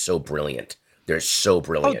watching. They're so brilliant.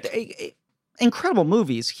 Incredible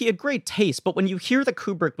movies. He had great taste, but when you hear that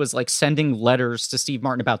Kubrick was like sending letters to Steve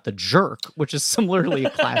Martin about The Jerk, which is similarly a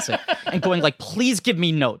classic, and going like, "Please give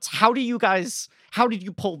me notes. How did you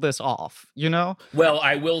pull this off?" Well,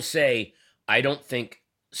 I will say, I don't think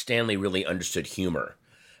Stanley really understood humor.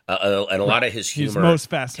 And a lot of his humor He's most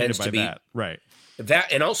fascinated tends by to be that. Right.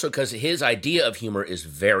 That, and also because his idea of humor is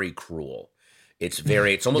very cruel. It's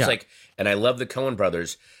almost like, and I love the Coen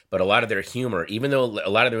brothers, but a lot of their humor, even though a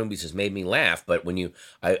lot of their movies has made me laugh, but when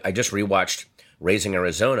I just rewatched Raising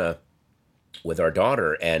Arizona with our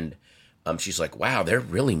daughter, and she's like, "Wow, they're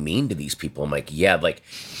really mean to these people." I'm like, "Yeah, like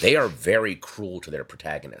they are very cruel to their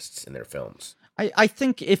protagonists in their films." I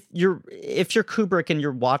think if you're Kubrick and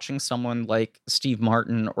you're watching someone like Steve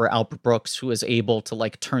Martin or Albert Brooks who is able to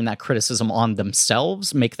like turn that criticism on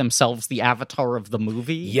themselves, make themselves the avatar of the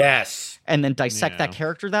movie, yes, and then dissect that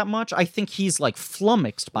character that much, I think he's like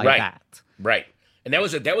flummoxed by that. Right, and that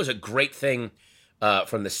was a great thing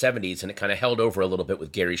from the 70s, and it kind of held over a little bit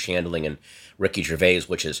with Gary Shandling and Ricky Gervais,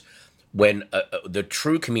 which is when the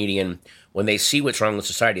true comedian, when they see what's wrong with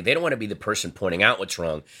society, they don't want to be the person pointing out what's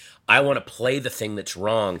wrong. I want to play the thing that's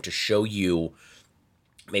wrong to show you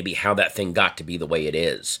maybe how that thing got to be the way it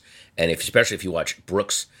is. And especially if you watch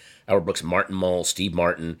Albert Brooks, Martin Mull, Steve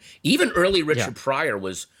Martin, even early Richard Pryor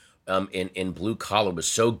was in Blue Collar was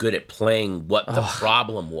so good at playing what the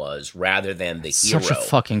problem was rather than the hero. Such a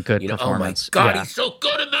fucking good performance. Oh my God, he's so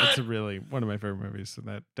good at that. That's really one of my favorite movies in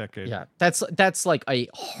that decade. Yeah, that's like a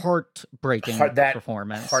heartbreaking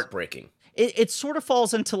performance. Heartbreaking. It sort of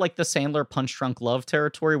falls into like the Sandler Punch Drunk Love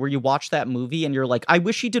territory where you watch that movie and you're like, I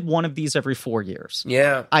wish he did one of these every 4 years.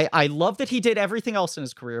 Yeah. I love that he did everything else in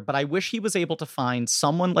his career, but I wish he was able to find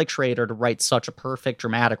someone like Schrader to write such a perfect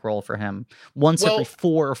dramatic role for him once every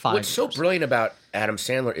 4 or 5 years. What's so brilliant about Adam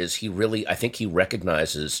Sandler is I think he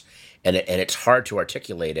recognizes, and it's hard to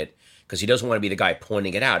articulate it because he doesn't want to be the guy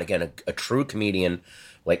pointing it out. Again, a true comedian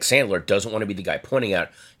like Sandler doesn't want to be the guy pointing out.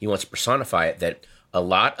 He wants to personify it, that a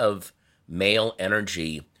lot of male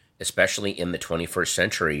energy, especially in the 21st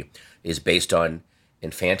century, is based on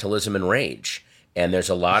infantilism and rage. And there's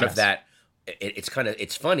a lot of that. It's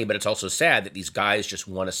funny, but it's also sad that these guys just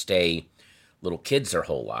want to stay little kids their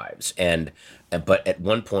whole lives. But at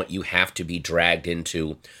one point you have to be dragged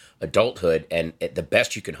into adulthood, and the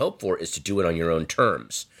best you can hope for is to do it on your own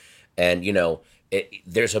terms. And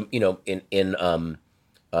there's in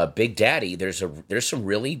Big Daddy, there's some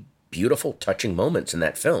really beautiful, touching moments in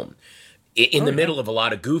that film. In the middle of a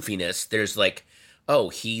lot of goofiness, there's like, oh,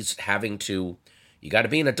 he's having to, you got to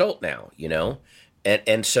be an adult now, you know?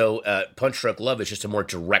 And so Punch Drunk Love is just a more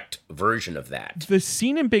direct version of that. The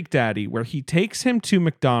scene in Big Daddy where he takes him to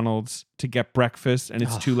McDonald's to get breakfast and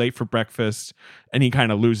it's too late for breakfast and he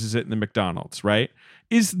kind of loses it in the McDonald's, right?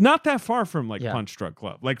 Is not that far from like Punch Drunk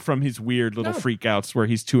Love, like from his weird little freakouts where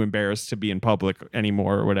he's too embarrassed to be in public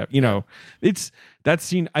anymore or whatever. You know, it's that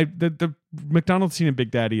scene. The McDonald's scene in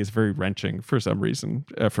Big Daddy is very wrenching for some reason.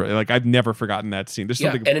 I've never forgotten that scene. There's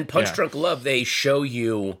something, and in Punch Drunk Love, they show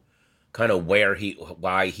you kind of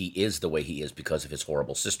why he is the way he is because of his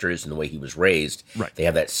horrible sisters and the way he was raised. Right. They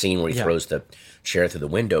have that scene where he throws the chair through the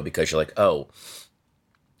window because you're like, oh,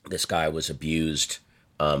 this guy was abused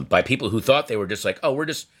by people who thought they were just like, oh, we're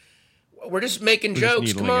just making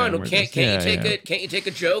jokes. Come on, can't you take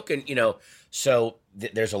a joke? And you know, so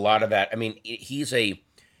there's a lot of that. I mean, he's a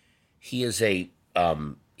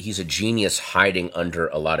genius hiding under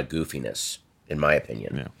a lot of goofiness, in my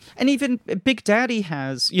opinion. Yeah. And even Big Daddy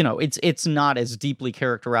has, you know, it's not as deeply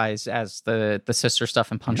characterized as the sister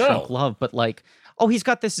stuff in Punch Drunk Love, but like, oh, he's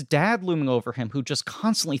got this dad looming over him who just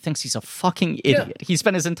constantly thinks he's a fucking idiot. Yeah. He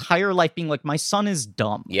spent his entire life being like, my son is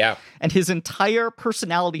dumb. Yeah. And his entire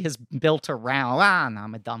personality has built around, no,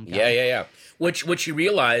 I'm a dumb guy. Yeah. Which you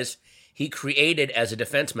realize he created as a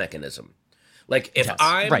defense mechanism. Like if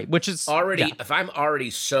I'm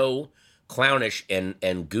already so clownish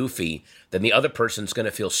and goofy, then the other person's going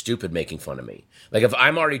to feel stupid making fun of me. Like if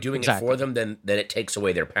I'm already doing it for them, then it takes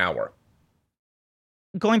away their power.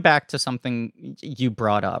 Going back to something you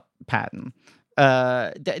brought up, Patton,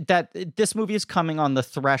 that this movie is coming on the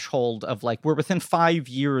threshold of like, we're within 5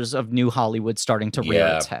 years of New Hollywood starting to rear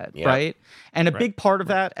its head, right? And a big part of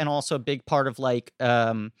that, and also a big part of like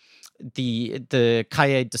the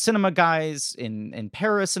Cahiers du Cinema guys in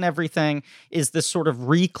Paris and everything, is this sort of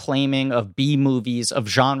reclaiming of B movies, of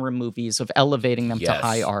genre movies, of elevating them to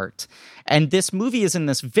high art. And this movie is in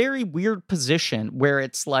this very weird position where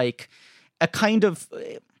it's like a kind of,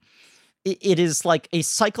 it is like a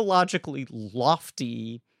psychologically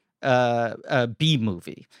lofty B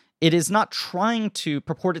movie. It is not trying to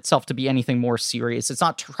purport itself to be anything more serious. It's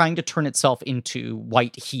not trying to turn itself into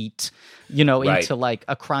White Heat, you know, into like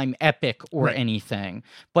a crime epic or anything.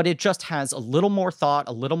 But it just has a little more thought,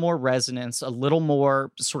 a little more resonance, a little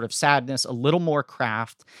more sort of sadness, a little more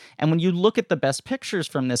craft. And when you look at the best pictures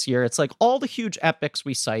from this year, it's like all the huge epics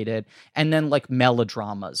we cited, and then like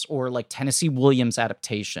melodramas or like Tennessee Williams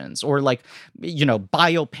adaptations or like, you know,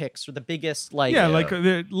 biopics or the biggest like... Yeah, like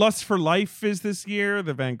the Lust for Life is this year,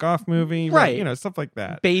 the Van Gogh movie, right? You know, stuff like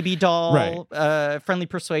that. Baby Doll, Friendly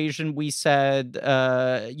Persuasion. We said,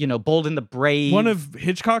 you know, Bold and the Brave. One of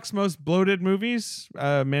Hitchcock's most bloated movies,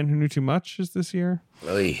 Man Who Knew Too Much, is this year.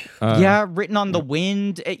 Yeah, Written on the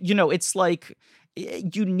Wind. You know, it's like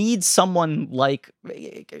you need someone like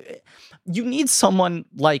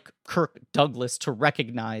Kirk Douglas to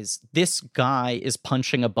recognize this guy is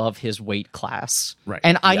punching above his weight class. Right.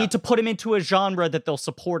 And I need to put him into a genre that they'll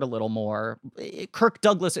support a little more. Kirk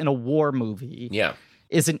Douglas in a war movie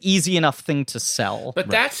is an easy enough thing to sell. But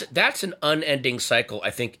that's an unending cycle, I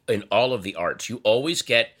think, in all of the arts. You always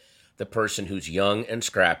get the person who's young and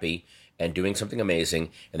scrappy and doing something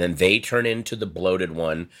amazing, and then they turn into the bloated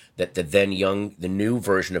one that the new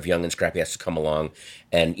version of Young and Scrappy has to come along.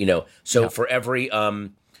 And, you know, so for every,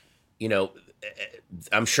 you know,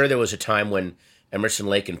 I'm sure there was a time when Emerson,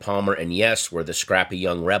 Lake and Palmer and Yes were the scrappy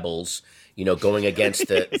young rebels, you know, going against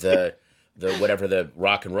the whatever the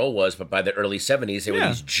rock and roll was. But by the early 70s, they were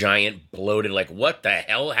these giant bloated, like, what the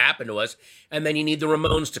hell happened to us? And then you need the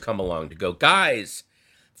Ramones to come along to go, guys,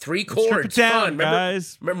 3 chords, fun.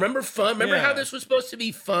 Guys. Remember fun? Remember how this was supposed to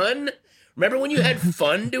be fun? Remember when you had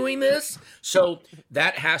fun doing this? So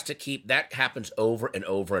that happens over and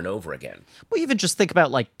over and over again. Well, even just think about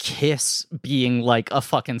like Kiss being like a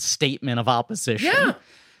fucking statement of opposition. Yeah.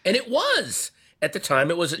 And it was. At the time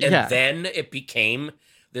it was, and then it became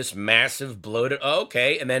this massive bloated,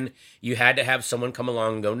 okay, and then you had to have someone come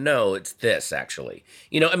along and go, no, it's this actually.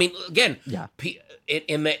 You know, I mean, again,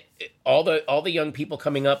 all the young people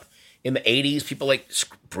coming up in the 80s, people like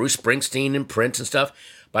Bruce Springsteen and Prince and stuff,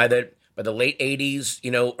 by the late 80s,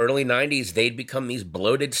 you know, early 90s, they'd become these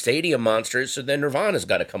bloated stadium monsters, so then Nirvana's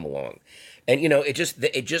got to come along. And, you know, it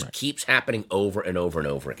just keeps happening over and over and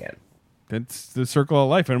over again. It's the circle of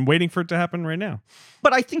life. I'm waiting for it to happen right now.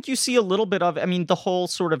 But I think you see a little bit of, I mean, the whole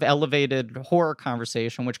sort of elevated horror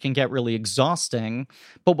conversation, which can get really exhausting.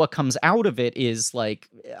 But what comes out of it is like,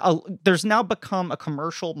 there's now become a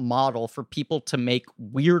commercial model for people to make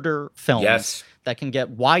weirder films that can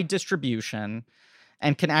get wide distribution.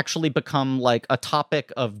 and can actually become like a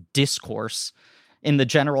topic of discourse in the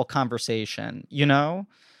general conversation, you know?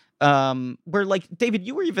 Where like, David,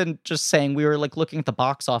 you were even just saying, we were like looking at the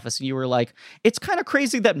box office and you were like, it's kind of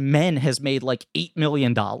crazy that Men has made like $8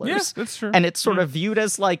 million. Yeah, that's true. And it's sort of viewed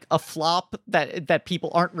as like a flop that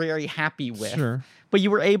people aren't very happy with. Sure. But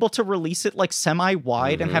you were able to release it like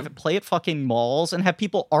semi-wide and have it play at fucking malls and have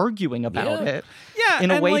people arguing about it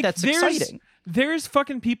in a way like, that's exciting. There's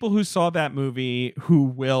fucking people who saw that movie who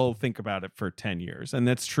will think about it for 10 years. And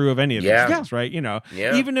that's true of any of these things, right? You know,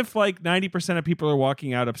 even if like 90% of people are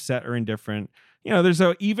walking out upset or indifferent, you know, there's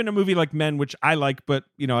even a movie like Men, which I like, but,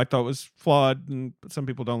 you know, I thought was flawed and some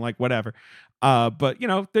people don't like, whatever. But, you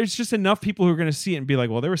know, there's just enough people who are going to see it and be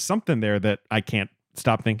like, well, there was something there that I can't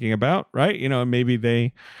stop thinking about, right? You know, maybe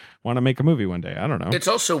they want to make a movie one day. I don't know. It's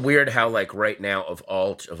also weird how like right now of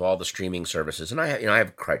all the streaming services, and I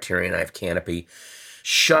have Criterion, I have Canopy,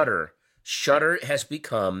 Shudder has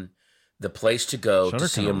become the place to go to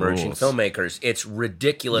see emerging filmmakers. It's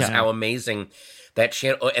ridiculous how amazing that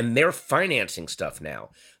channel, and they're financing stuff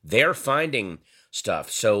now. They're finding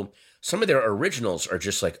stuff. So some of their originals are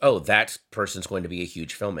just like, oh, that person's going to be a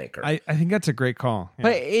huge filmmaker. I think that's a great call. Yeah.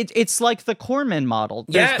 But it's like the Corman model.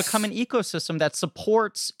 There's become an ecosystem that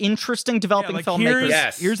supports interesting developing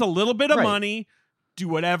filmmakers. Here's a little bit of money. Do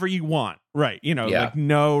whatever you want. Right. You know, like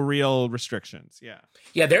no real restrictions. Yeah.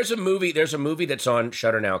 Yeah, there's a movie that's on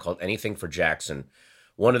Shudder now called Anything for Jackson.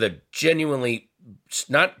 One of the genuinely,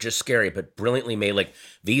 not just scary, but brilliantly made, like,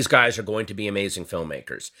 these guys are going to be amazing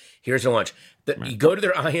filmmakers. Here's a launch. You go to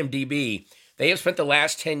their IMDb, they have spent the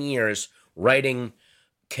last 10 years writing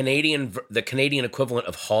the Canadian equivalent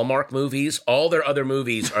of Hallmark movies. All their other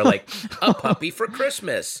movies are like A Puppy for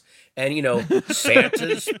Christmas. And, you know,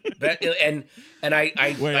 Santa's...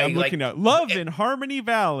 I'm looking at Love in Harmony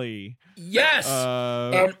Valley. Yes.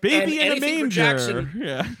 Baby in a Manger.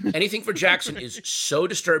 Anything for Jackson is so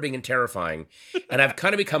disturbing and terrifying. And I've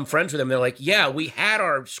kind of become friends with them. They're like, yeah, we had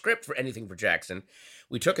our script for Anything for Jackson.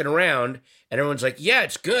 We took it around, and everyone's like, yeah,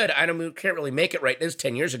 it's good. We can't really make it right. This is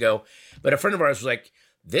 10 years ago. But a friend of ours was like,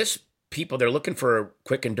 they're looking for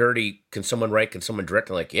quick and dirty. Can someone write? Can someone direct?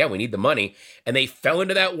 And like, yeah, we need the money. And they fell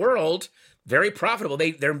into that world. Very profitable.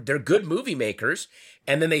 They're good movie makers.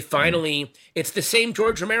 And then they finally, it's the same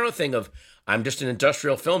George Romero thing of, I'm just an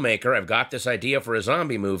industrial filmmaker. I've got this idea for a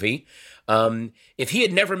zombie movie. If he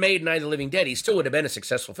had never made Night of the Living Dead, he still would have been a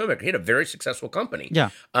successful filmmaker. He had a very successful company. Yeah.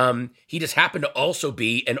 He just happened to also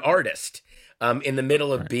be an artist in the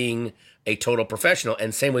middle of being a total professional.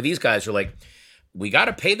 And same with these guys who are like, we got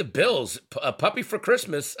to pay the bills. A Puppy for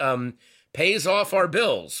Christmas pays off our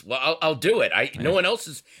bills. Well, I'll do it. No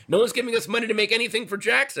one's giving us money to make anything for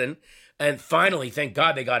Jackson. And finally, thank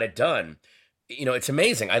God they got it done. You know, it's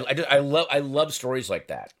amazing. I love stories like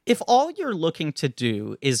that. If all you're looking to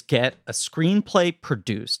do is get a screenplay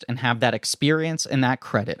produced and have that experience and that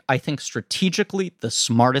credit, I think strategically the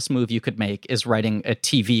smartest move you could make is writing a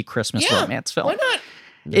TV Christmas romance film. Why not?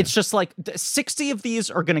 Yeah. It's just like 60 of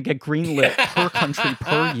these are going to get greenlit per country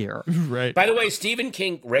per year. Right. By the way, Stephen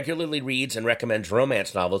King regularly reads and recommends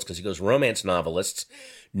romance novels because he goes, romance novelists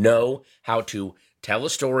know how to tell a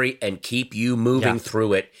story and keep you moving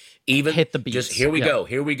through it. Even hit the beats. Just here we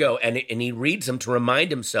go. And he reads them to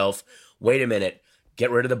remind himself, wait a minute,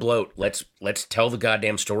 get rid of the bloat. Let's tell the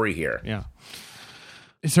goddamn story here. Yeah.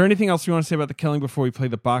 Is there anything else you want to say about The Killing before we play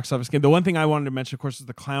the box office game? The one thing I wanted to mention, of course, is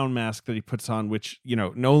the clown mask that he puts on, which, you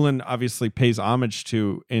know, Nolan obviously pays homage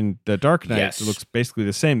to in The Dark Knight. Yes. It looks basically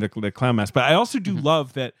the same, the clown mask. But I also do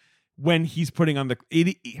love that when he's putting on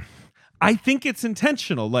I think it's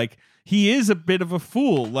intentional. Like, he is a bit of a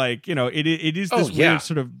fool. Like, you know, it is this weird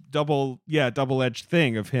sort of double-edged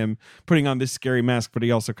thing of him putting on this scary mask, but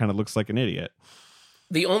he also kind of looks like an idiot.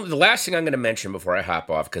 The last thing I'm going to mention before I hop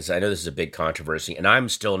off, because I know this is a big controversy, and I'm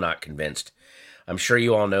still not convinced. I'm sure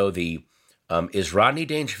you all know is Rodney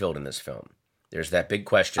Dangerfield in this film? There's that big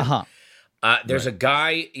question. There's a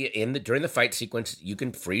guy during the fight sequence. You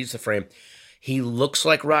can freeze the frame. He looks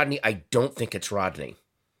like Rodney. I don't think it's Rodney.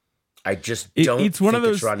 I just don't think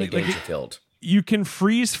it's Rodney Dangerfield. You can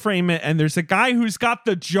freeze frame it, and there's a guy who's got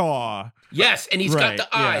the jaw. Yes, and he's got the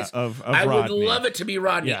eyes. Of I Rodney. would love it to be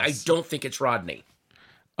Rodney. Yes. I don't think it's Rodney.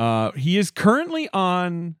 He is currently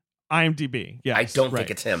on IMDb. Yes, I don't think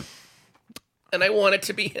it's him. And I want it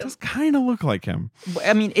to be him. It does kind of look like him.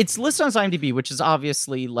 I mean, it's listed on IMDb, which is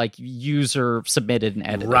obviously like user submitted and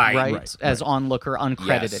edited, right? As onlooker,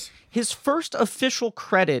 uncredited. Yes. His first official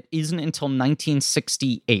credit isn't until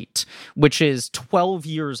 1968, which is 12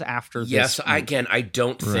 years after this. Yes, again, I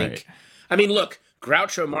don't think. I mean, look,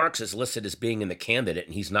 Groucho Marx is listed as being in The Candidate,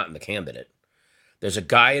 and he's not in The Candidate. There's a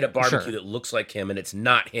guy at a barbecue that looks like him, and it's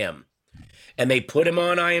not him. And they put him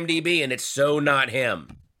on IMDb, and it's so not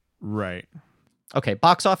him. Right. Okay,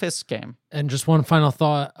 box office game. And just one final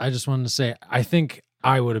thought. I just wanted to say, I think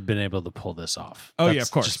I would have been able to pull this off. Oh, yeah,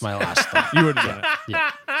 of course. Just my last thought. You would have done it.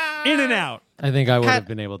 Yeah. In and out. I think I would have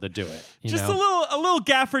been able to do it. Just a little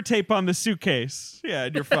gaffer tape on the suitcase. Yeah,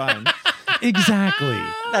 and you're fine. Exactly.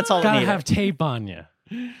 That's all. Gotta have tape on you.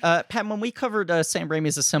 Pat, when we covered Sam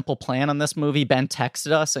Raimi's A Simple Plan on this movie, Ben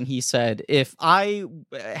texted us and he said, if I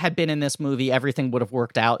had been in this movie, everything would have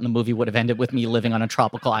worked out and the movie would have ended with me living on a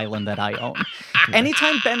tropical island that I own.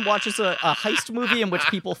 Anytime Ben watches a heist movie in which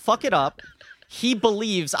people fuck it up, he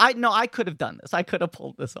believes, I could have done this. I could have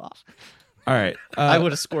pulled this off. All right. I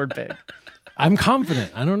would have scored big. I'm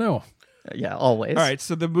confident. I don't know. Yeah, always. All right,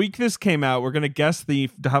 so the week this came out, we're going to guess the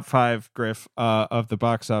top 5, Griff, of the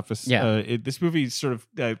box office. Yeah. This movie sort of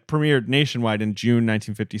premiered nationwide in June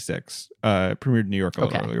 1956. Premiered in New York a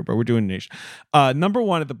little earlier, but we're doing nation. Number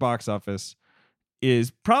 1 at the box office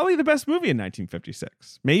is probably the best movie in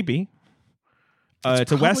 1956. Maybe.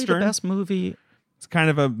 It's a Western. The best movie. It's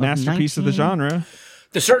kind of a masterpiece of the genre.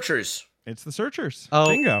 The Searchers. It's The Searchers. Oh,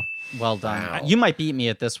 bingo. Well done. Wow. You might beat me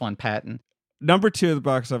at this one, Patton. Number 2 of the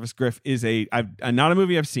box office, Griff, is not a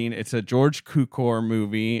movie I've seen. It's a George Cukor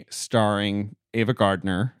movie starring Ava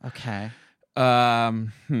Gardner. Okay.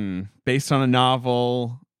 Based on a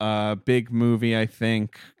novel, big movie, I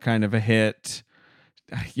think, kind of a hit.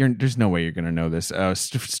 There's no way you're going to know this.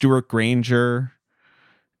 Stuart Granger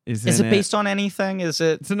is it based on anything? Is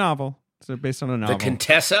it? It's a novel. It's based on a novel. The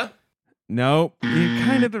Contessa? Nope. You're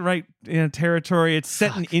kind of the right territory. It's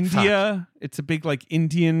set in India. It's a big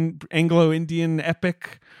Anglo-Indian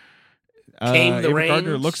epic. Came the Ava Rains?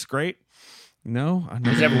 Gardner looks great. No.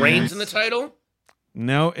 Does it have Rains in the title?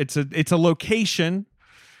 No, it's a location.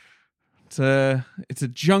 It's a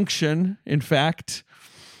junction, in fact.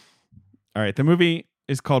 All right, the movie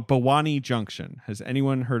is called Bhawani Junction. Has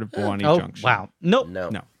anyone heard of Bhawani Junction? Wow. Nope. No.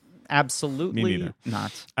 Absolutely Me neither.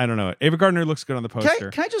 not. I don't know it. Ava Gardner looks good on the poster.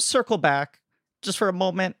 Can I just circle back just for a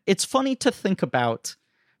moment? It's funny to think about.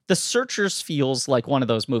 The Searchers feels like one of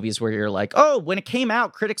those movies where you're like, oh, when it came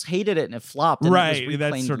out, critics hated it and it flopped. And right. It was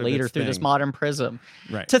reclaimed sort of later through this modern prism.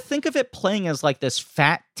 Right. To think of it playing as like this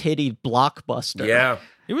fat titty blockbuster. Yeah.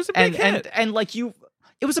 It was a big hit. And like it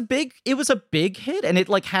was a big hit, and it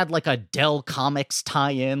like had like a Dell Comics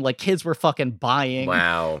tie-in. Like kids were fucking buying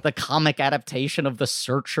the comic adaptation of The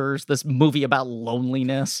Searchers, this movie about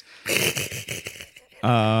loneliness.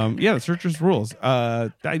 The Searchers rules.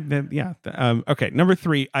 Okay, number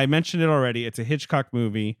 3. I mentioned it already. It's a Hitchcock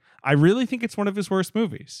movie. I really think it's one of his worst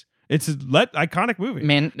movies. It's an iconic movie.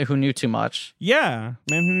 Man Who Knew Too Much. Yeah,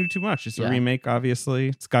 Man Who Knew Too Much. It's a remake, obviously.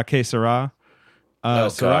 It's got K. Sarah.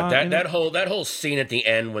 God, that whole scene at the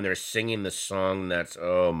end when they're singing the song. That's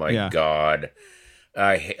God.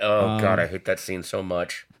 I hate that scene so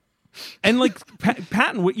much. And like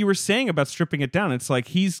Patton, what you were saying about stripping it down, it's like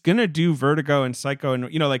he's gonna do Vertigo and Psycho, and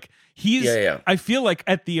he's. I feel like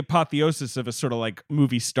at the apotheosis of a sort of like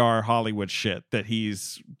movie star Hollywood shit that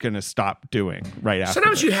he's gonna stop doing right after.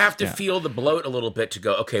 Sometimes you have to feel the bloat a little bit to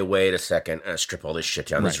go, okay, wait a second, strip all this shit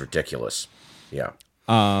down. This is ridiculous. Yeah.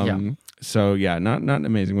 So not an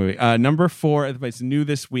amazing movie. Number 4, it's new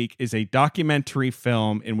this week, is a documentary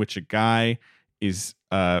film in which a guy is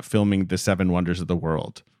filming the 7 Wonders of the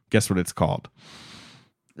World. Guess what it's called?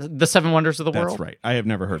 The 7 Wonders of the World? That's right. I have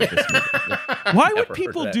never heard of this movie. Why would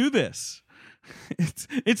people do this?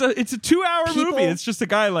 It's a 2-hour movie. It's just a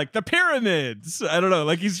guy like the pyramids. I don't know.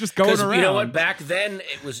 Like he's just going around. You know what? Back then,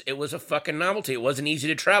 it was a fucking novelty. It wasn't easy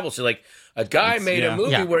to travel. So like a guy made a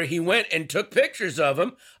movie where he went and took pictures of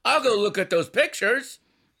them. I'll go look at those pictures.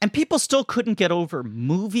 And people still couldn't get over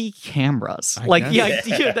movie cameras. Like the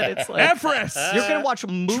idea that it's like Everest, you're going to watch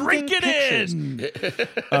moving pictures.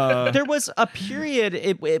 There was a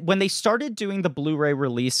period when they started doing the Blu-ray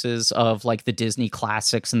releases of like the Disney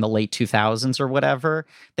classics in the late 2000s or whatever.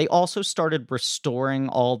 They also started restoring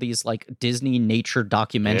all these like Disney nature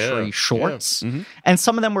documentary shorts. Mm-hmm. And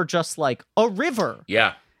some of them were just like a river.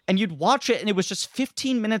 Yeah. And you'd watch it, and it was just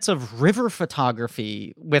 15 minutes of river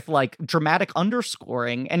photography with like dramatic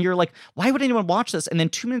underscoring. And you're like, why would anyone watch this? And then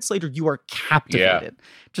 2 minutes later, you are captivated,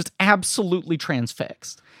 just absolutely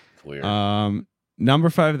transfixed. Weird. Number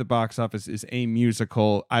 5 at the box office is a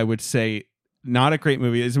musical. I would say not a great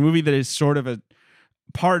movie. It's a movie that is sort of a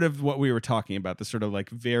part of what we were talking about, the sort of like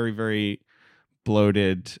very, very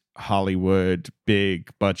bloated Hollywood big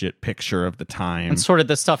budget picture of the time, and sort of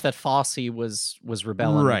the stuff that Fosse was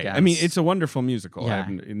rebelling against. I mean, it's a wonderful musical. I have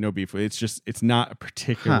no beef with it. It's not a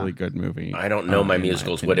particularly good movie. I don't know my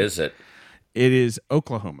musicals. What is it? It is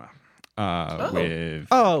Oklahoma. with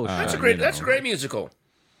that's a great musical.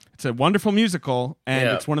 It's a wonderful musical, and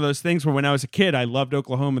it's one of those things where when I was a kid, I loved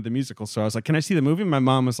Oklahoma the musical. So I was like, "Can I see the movie?" My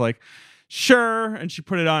mom was like, "Sure," and she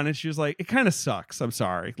put it on, and she was like, "It kind of sucks. I'm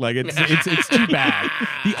sorry, like it's too bad."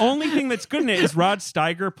 The only thing that's good in it is Rod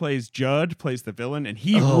Steiger plays the villain, and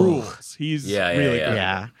he rules. He's really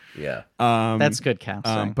good. Yeah. That's good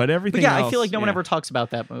casting. But everything. But else, I feel like no one ever talks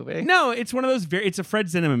about that movie. No, it's one of those it's a Fred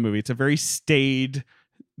Zinnemann movie. It's a very staid,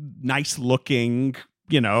 nice looking,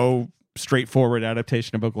 straightforward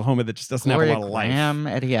adaptation of Oklahoma that just doesn't have a lot of life. Gloria Graham,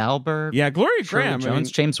 Eddie Albert. Yeah, Gloria Graham.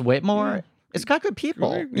 Jones, James Whitmore. Yeah. It's got good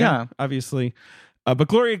people. Obviously. But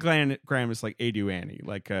Gloria Graham is like Adu Annie.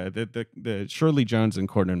 Like the Shirley Jones and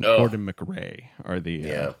Gordon McRae are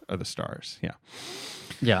the stars. Yeah.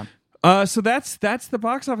 Yeah. So that's the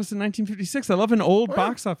box office in 1956. I love an old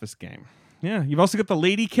box office game. Yeah, you've also got the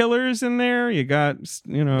Lady Killers in there. You got,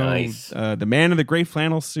 nice. The Man in the Gray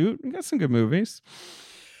Flannel Suit. You got some good movies.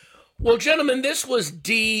 Well, gentlemen, this was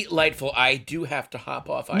delightful. I do have to hop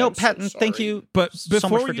off. Patton, thank you. But so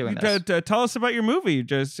before much for doing this. Tell us about your movie.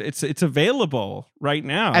 It's available right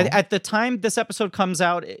now. At the time this episode comes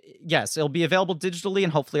out, yes, it'll be available digitally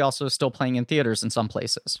and hopefully also still playing in theaters in some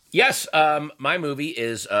places. Yes, my movie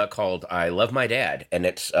is called I Love My Dad, and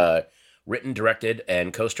it's written, directed,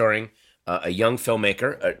 and co-starring a young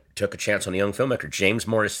filmmaker. Took a chance on a young filmmaker, James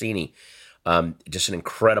Morosini. Just an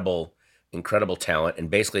incredible talent. And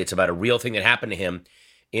basically it's about a real thing that happened to him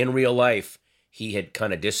in real life. He had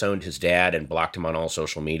kind of disowned his dad and blocked him on all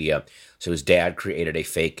social media. So his dad created a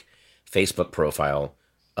fake Facebook profile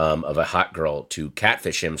of a hot girl to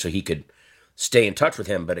catfish him so he could stay in touch with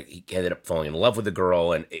him. But he ended up falling in love with the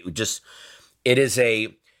girl. And it is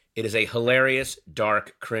a hilarious,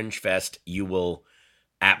 dark cringe fest. You will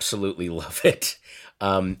absolutely love it.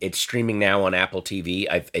 It's streaming now on Apple TV.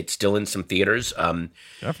 It's still in some theaters.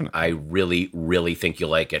 Definitely. I really, really think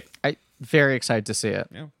you'll like it. I'm very excited to see it.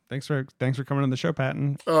 Yeah. Thanks for coming on the show,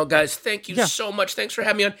 Patton. Oh, guys, thank you so much. Thanks for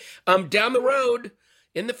having me on. Down the road,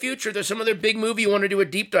 in the future, there's some other big movie you want to do a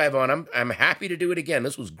deep dive on. I'm happy to do it again.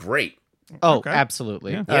 This was great. Oh, okay.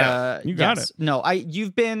 Absolutely. Yeah. You got it. No,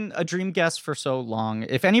 you've been a dream guest for so long.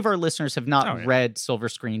 If any of our listeners have not read Silver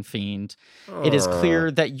Screen Fiend, it is clear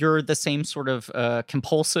that you're the same sort of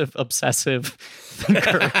compulsive, obsessive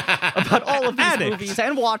thinker about all of these movies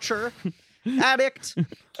and watcher. Addict.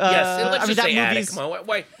 Yes, let's just say addict. Come on,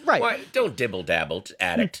 why? Don't dibble dabble.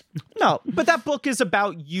 Addict. No, but that book is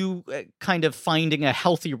about you kind of finding a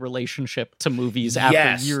healthy relationship to movies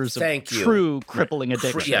after years of true crippling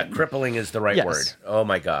addiction. Crippling is the right word. Oh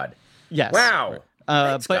my God. Yes. Wow.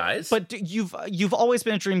 Thanks, guys. But you've always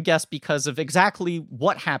been a dream guest because of exactly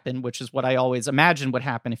what happened, which is what I always imagined would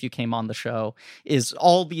happen if you came on the show, is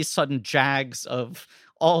all these sudden jags of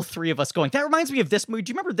all three of us going, that reminds me of this movie.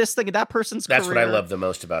 Do you remember this thing in that person's career? That's what I love the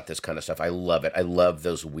most about this kind of stuff. I love it. I love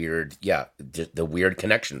those weird, the weird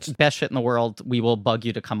connections. Best shit in the world. We will bug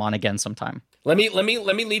you to come on again sometime. Let me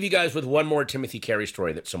leave you guys with one more Timothy Carey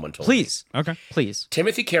story that someone told me. Please. Okay. Please.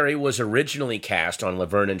 Timothy Carey was originally cast on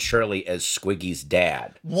Laverne and Shirley as Squiggy's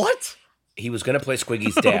dad. What? He was going to play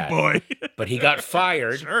Squiggy's dad. Oh, boy. But he got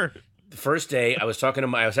fired. Sure. The first day, I was having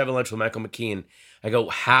lunch with Michael McKean. I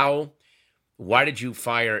go, why did you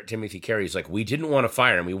fire Timothy Carey? He's like, we didn't want to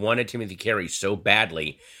fire him. We wanted Timothy Carey so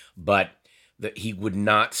badly, but he would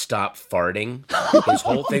not stop farting. His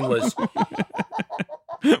whole thing was...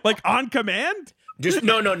 like on command? Just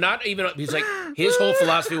no, not even. He's like, his whole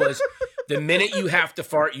philosophy was, the minute you have to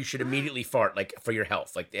fart, you should immediately fart, like for your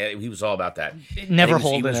health. Like he was all about that. Never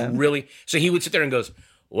hold it in. Really. So he would sit there and goes,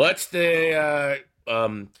 what's the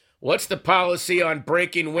policy on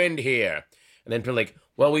breaking wind here? And then people like,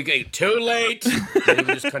 well, we get too late. And he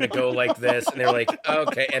would just kind of go like this, and they're like,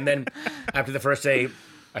 okay. And then after the first day,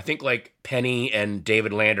 I think like Penny and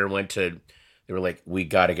David Lander they were like, we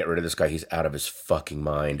got to get rid of this guy. He's out of his fucking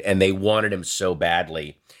mind. And they wanted him so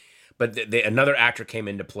badly. But another actor came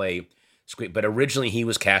in to play Squiggy. But originally he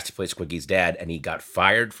was cast to play Squiggy's dad, and he got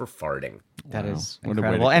fired for farting. That is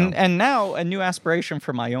incredible. And now a new aspiration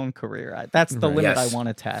for my own career. That's the limit I want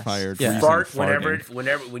to test. Fart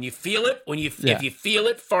whenever when you feel it. If you feel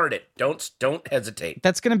it, fart it. Don't hesitate.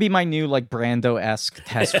 That's going to be my new like Brando-esque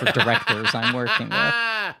test for directors I'm working with.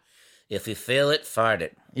 If you feel it, fart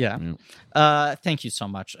it. Yeah. Thank you so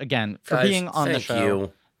much again for being on the show. Thank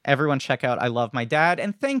you. Everyone check out I Love My Dad.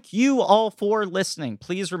 And thank you all for listening.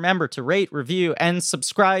 Please remember to rate, review, and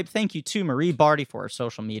subscribe. Thank you to Marie Barty for our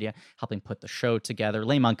social media, helping put the show together.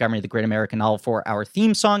 Leigh Montgomery, The Great American Novel, for our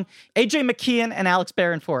theme song. AJ McKeon and Alex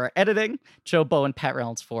Barron for our editing. Joe Bow and Pat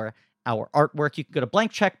Reynolds for our artwork. You can go to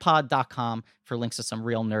blankcheckpod.com for links to some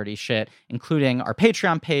real nerdy shit, including our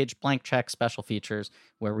Patreon page, Blank Check Special Features,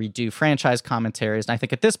 where we do franchise commentaries. And I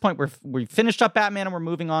think at this point, we've finished up Batman and we're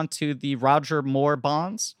moving on to the Roger Moore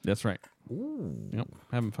Bonds. That's right. Ooh. Yep,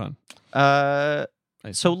 having fun.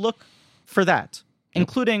 So look for that,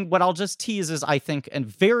 including what I'll just tease is, I think, a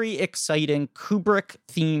very exciting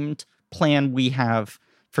Kubrick-themed plan we have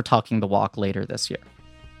for Talking the Walk later this year.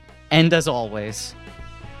 And as always,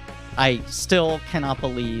 I still cannot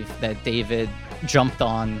believe that David jumped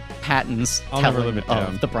on Patton's telling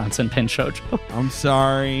of the Bronson Pinchot joke. I'm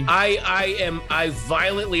sorry. I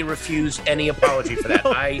violently refuse any apology for that.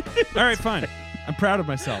 All right, fine. I'm proud of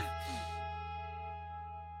myself.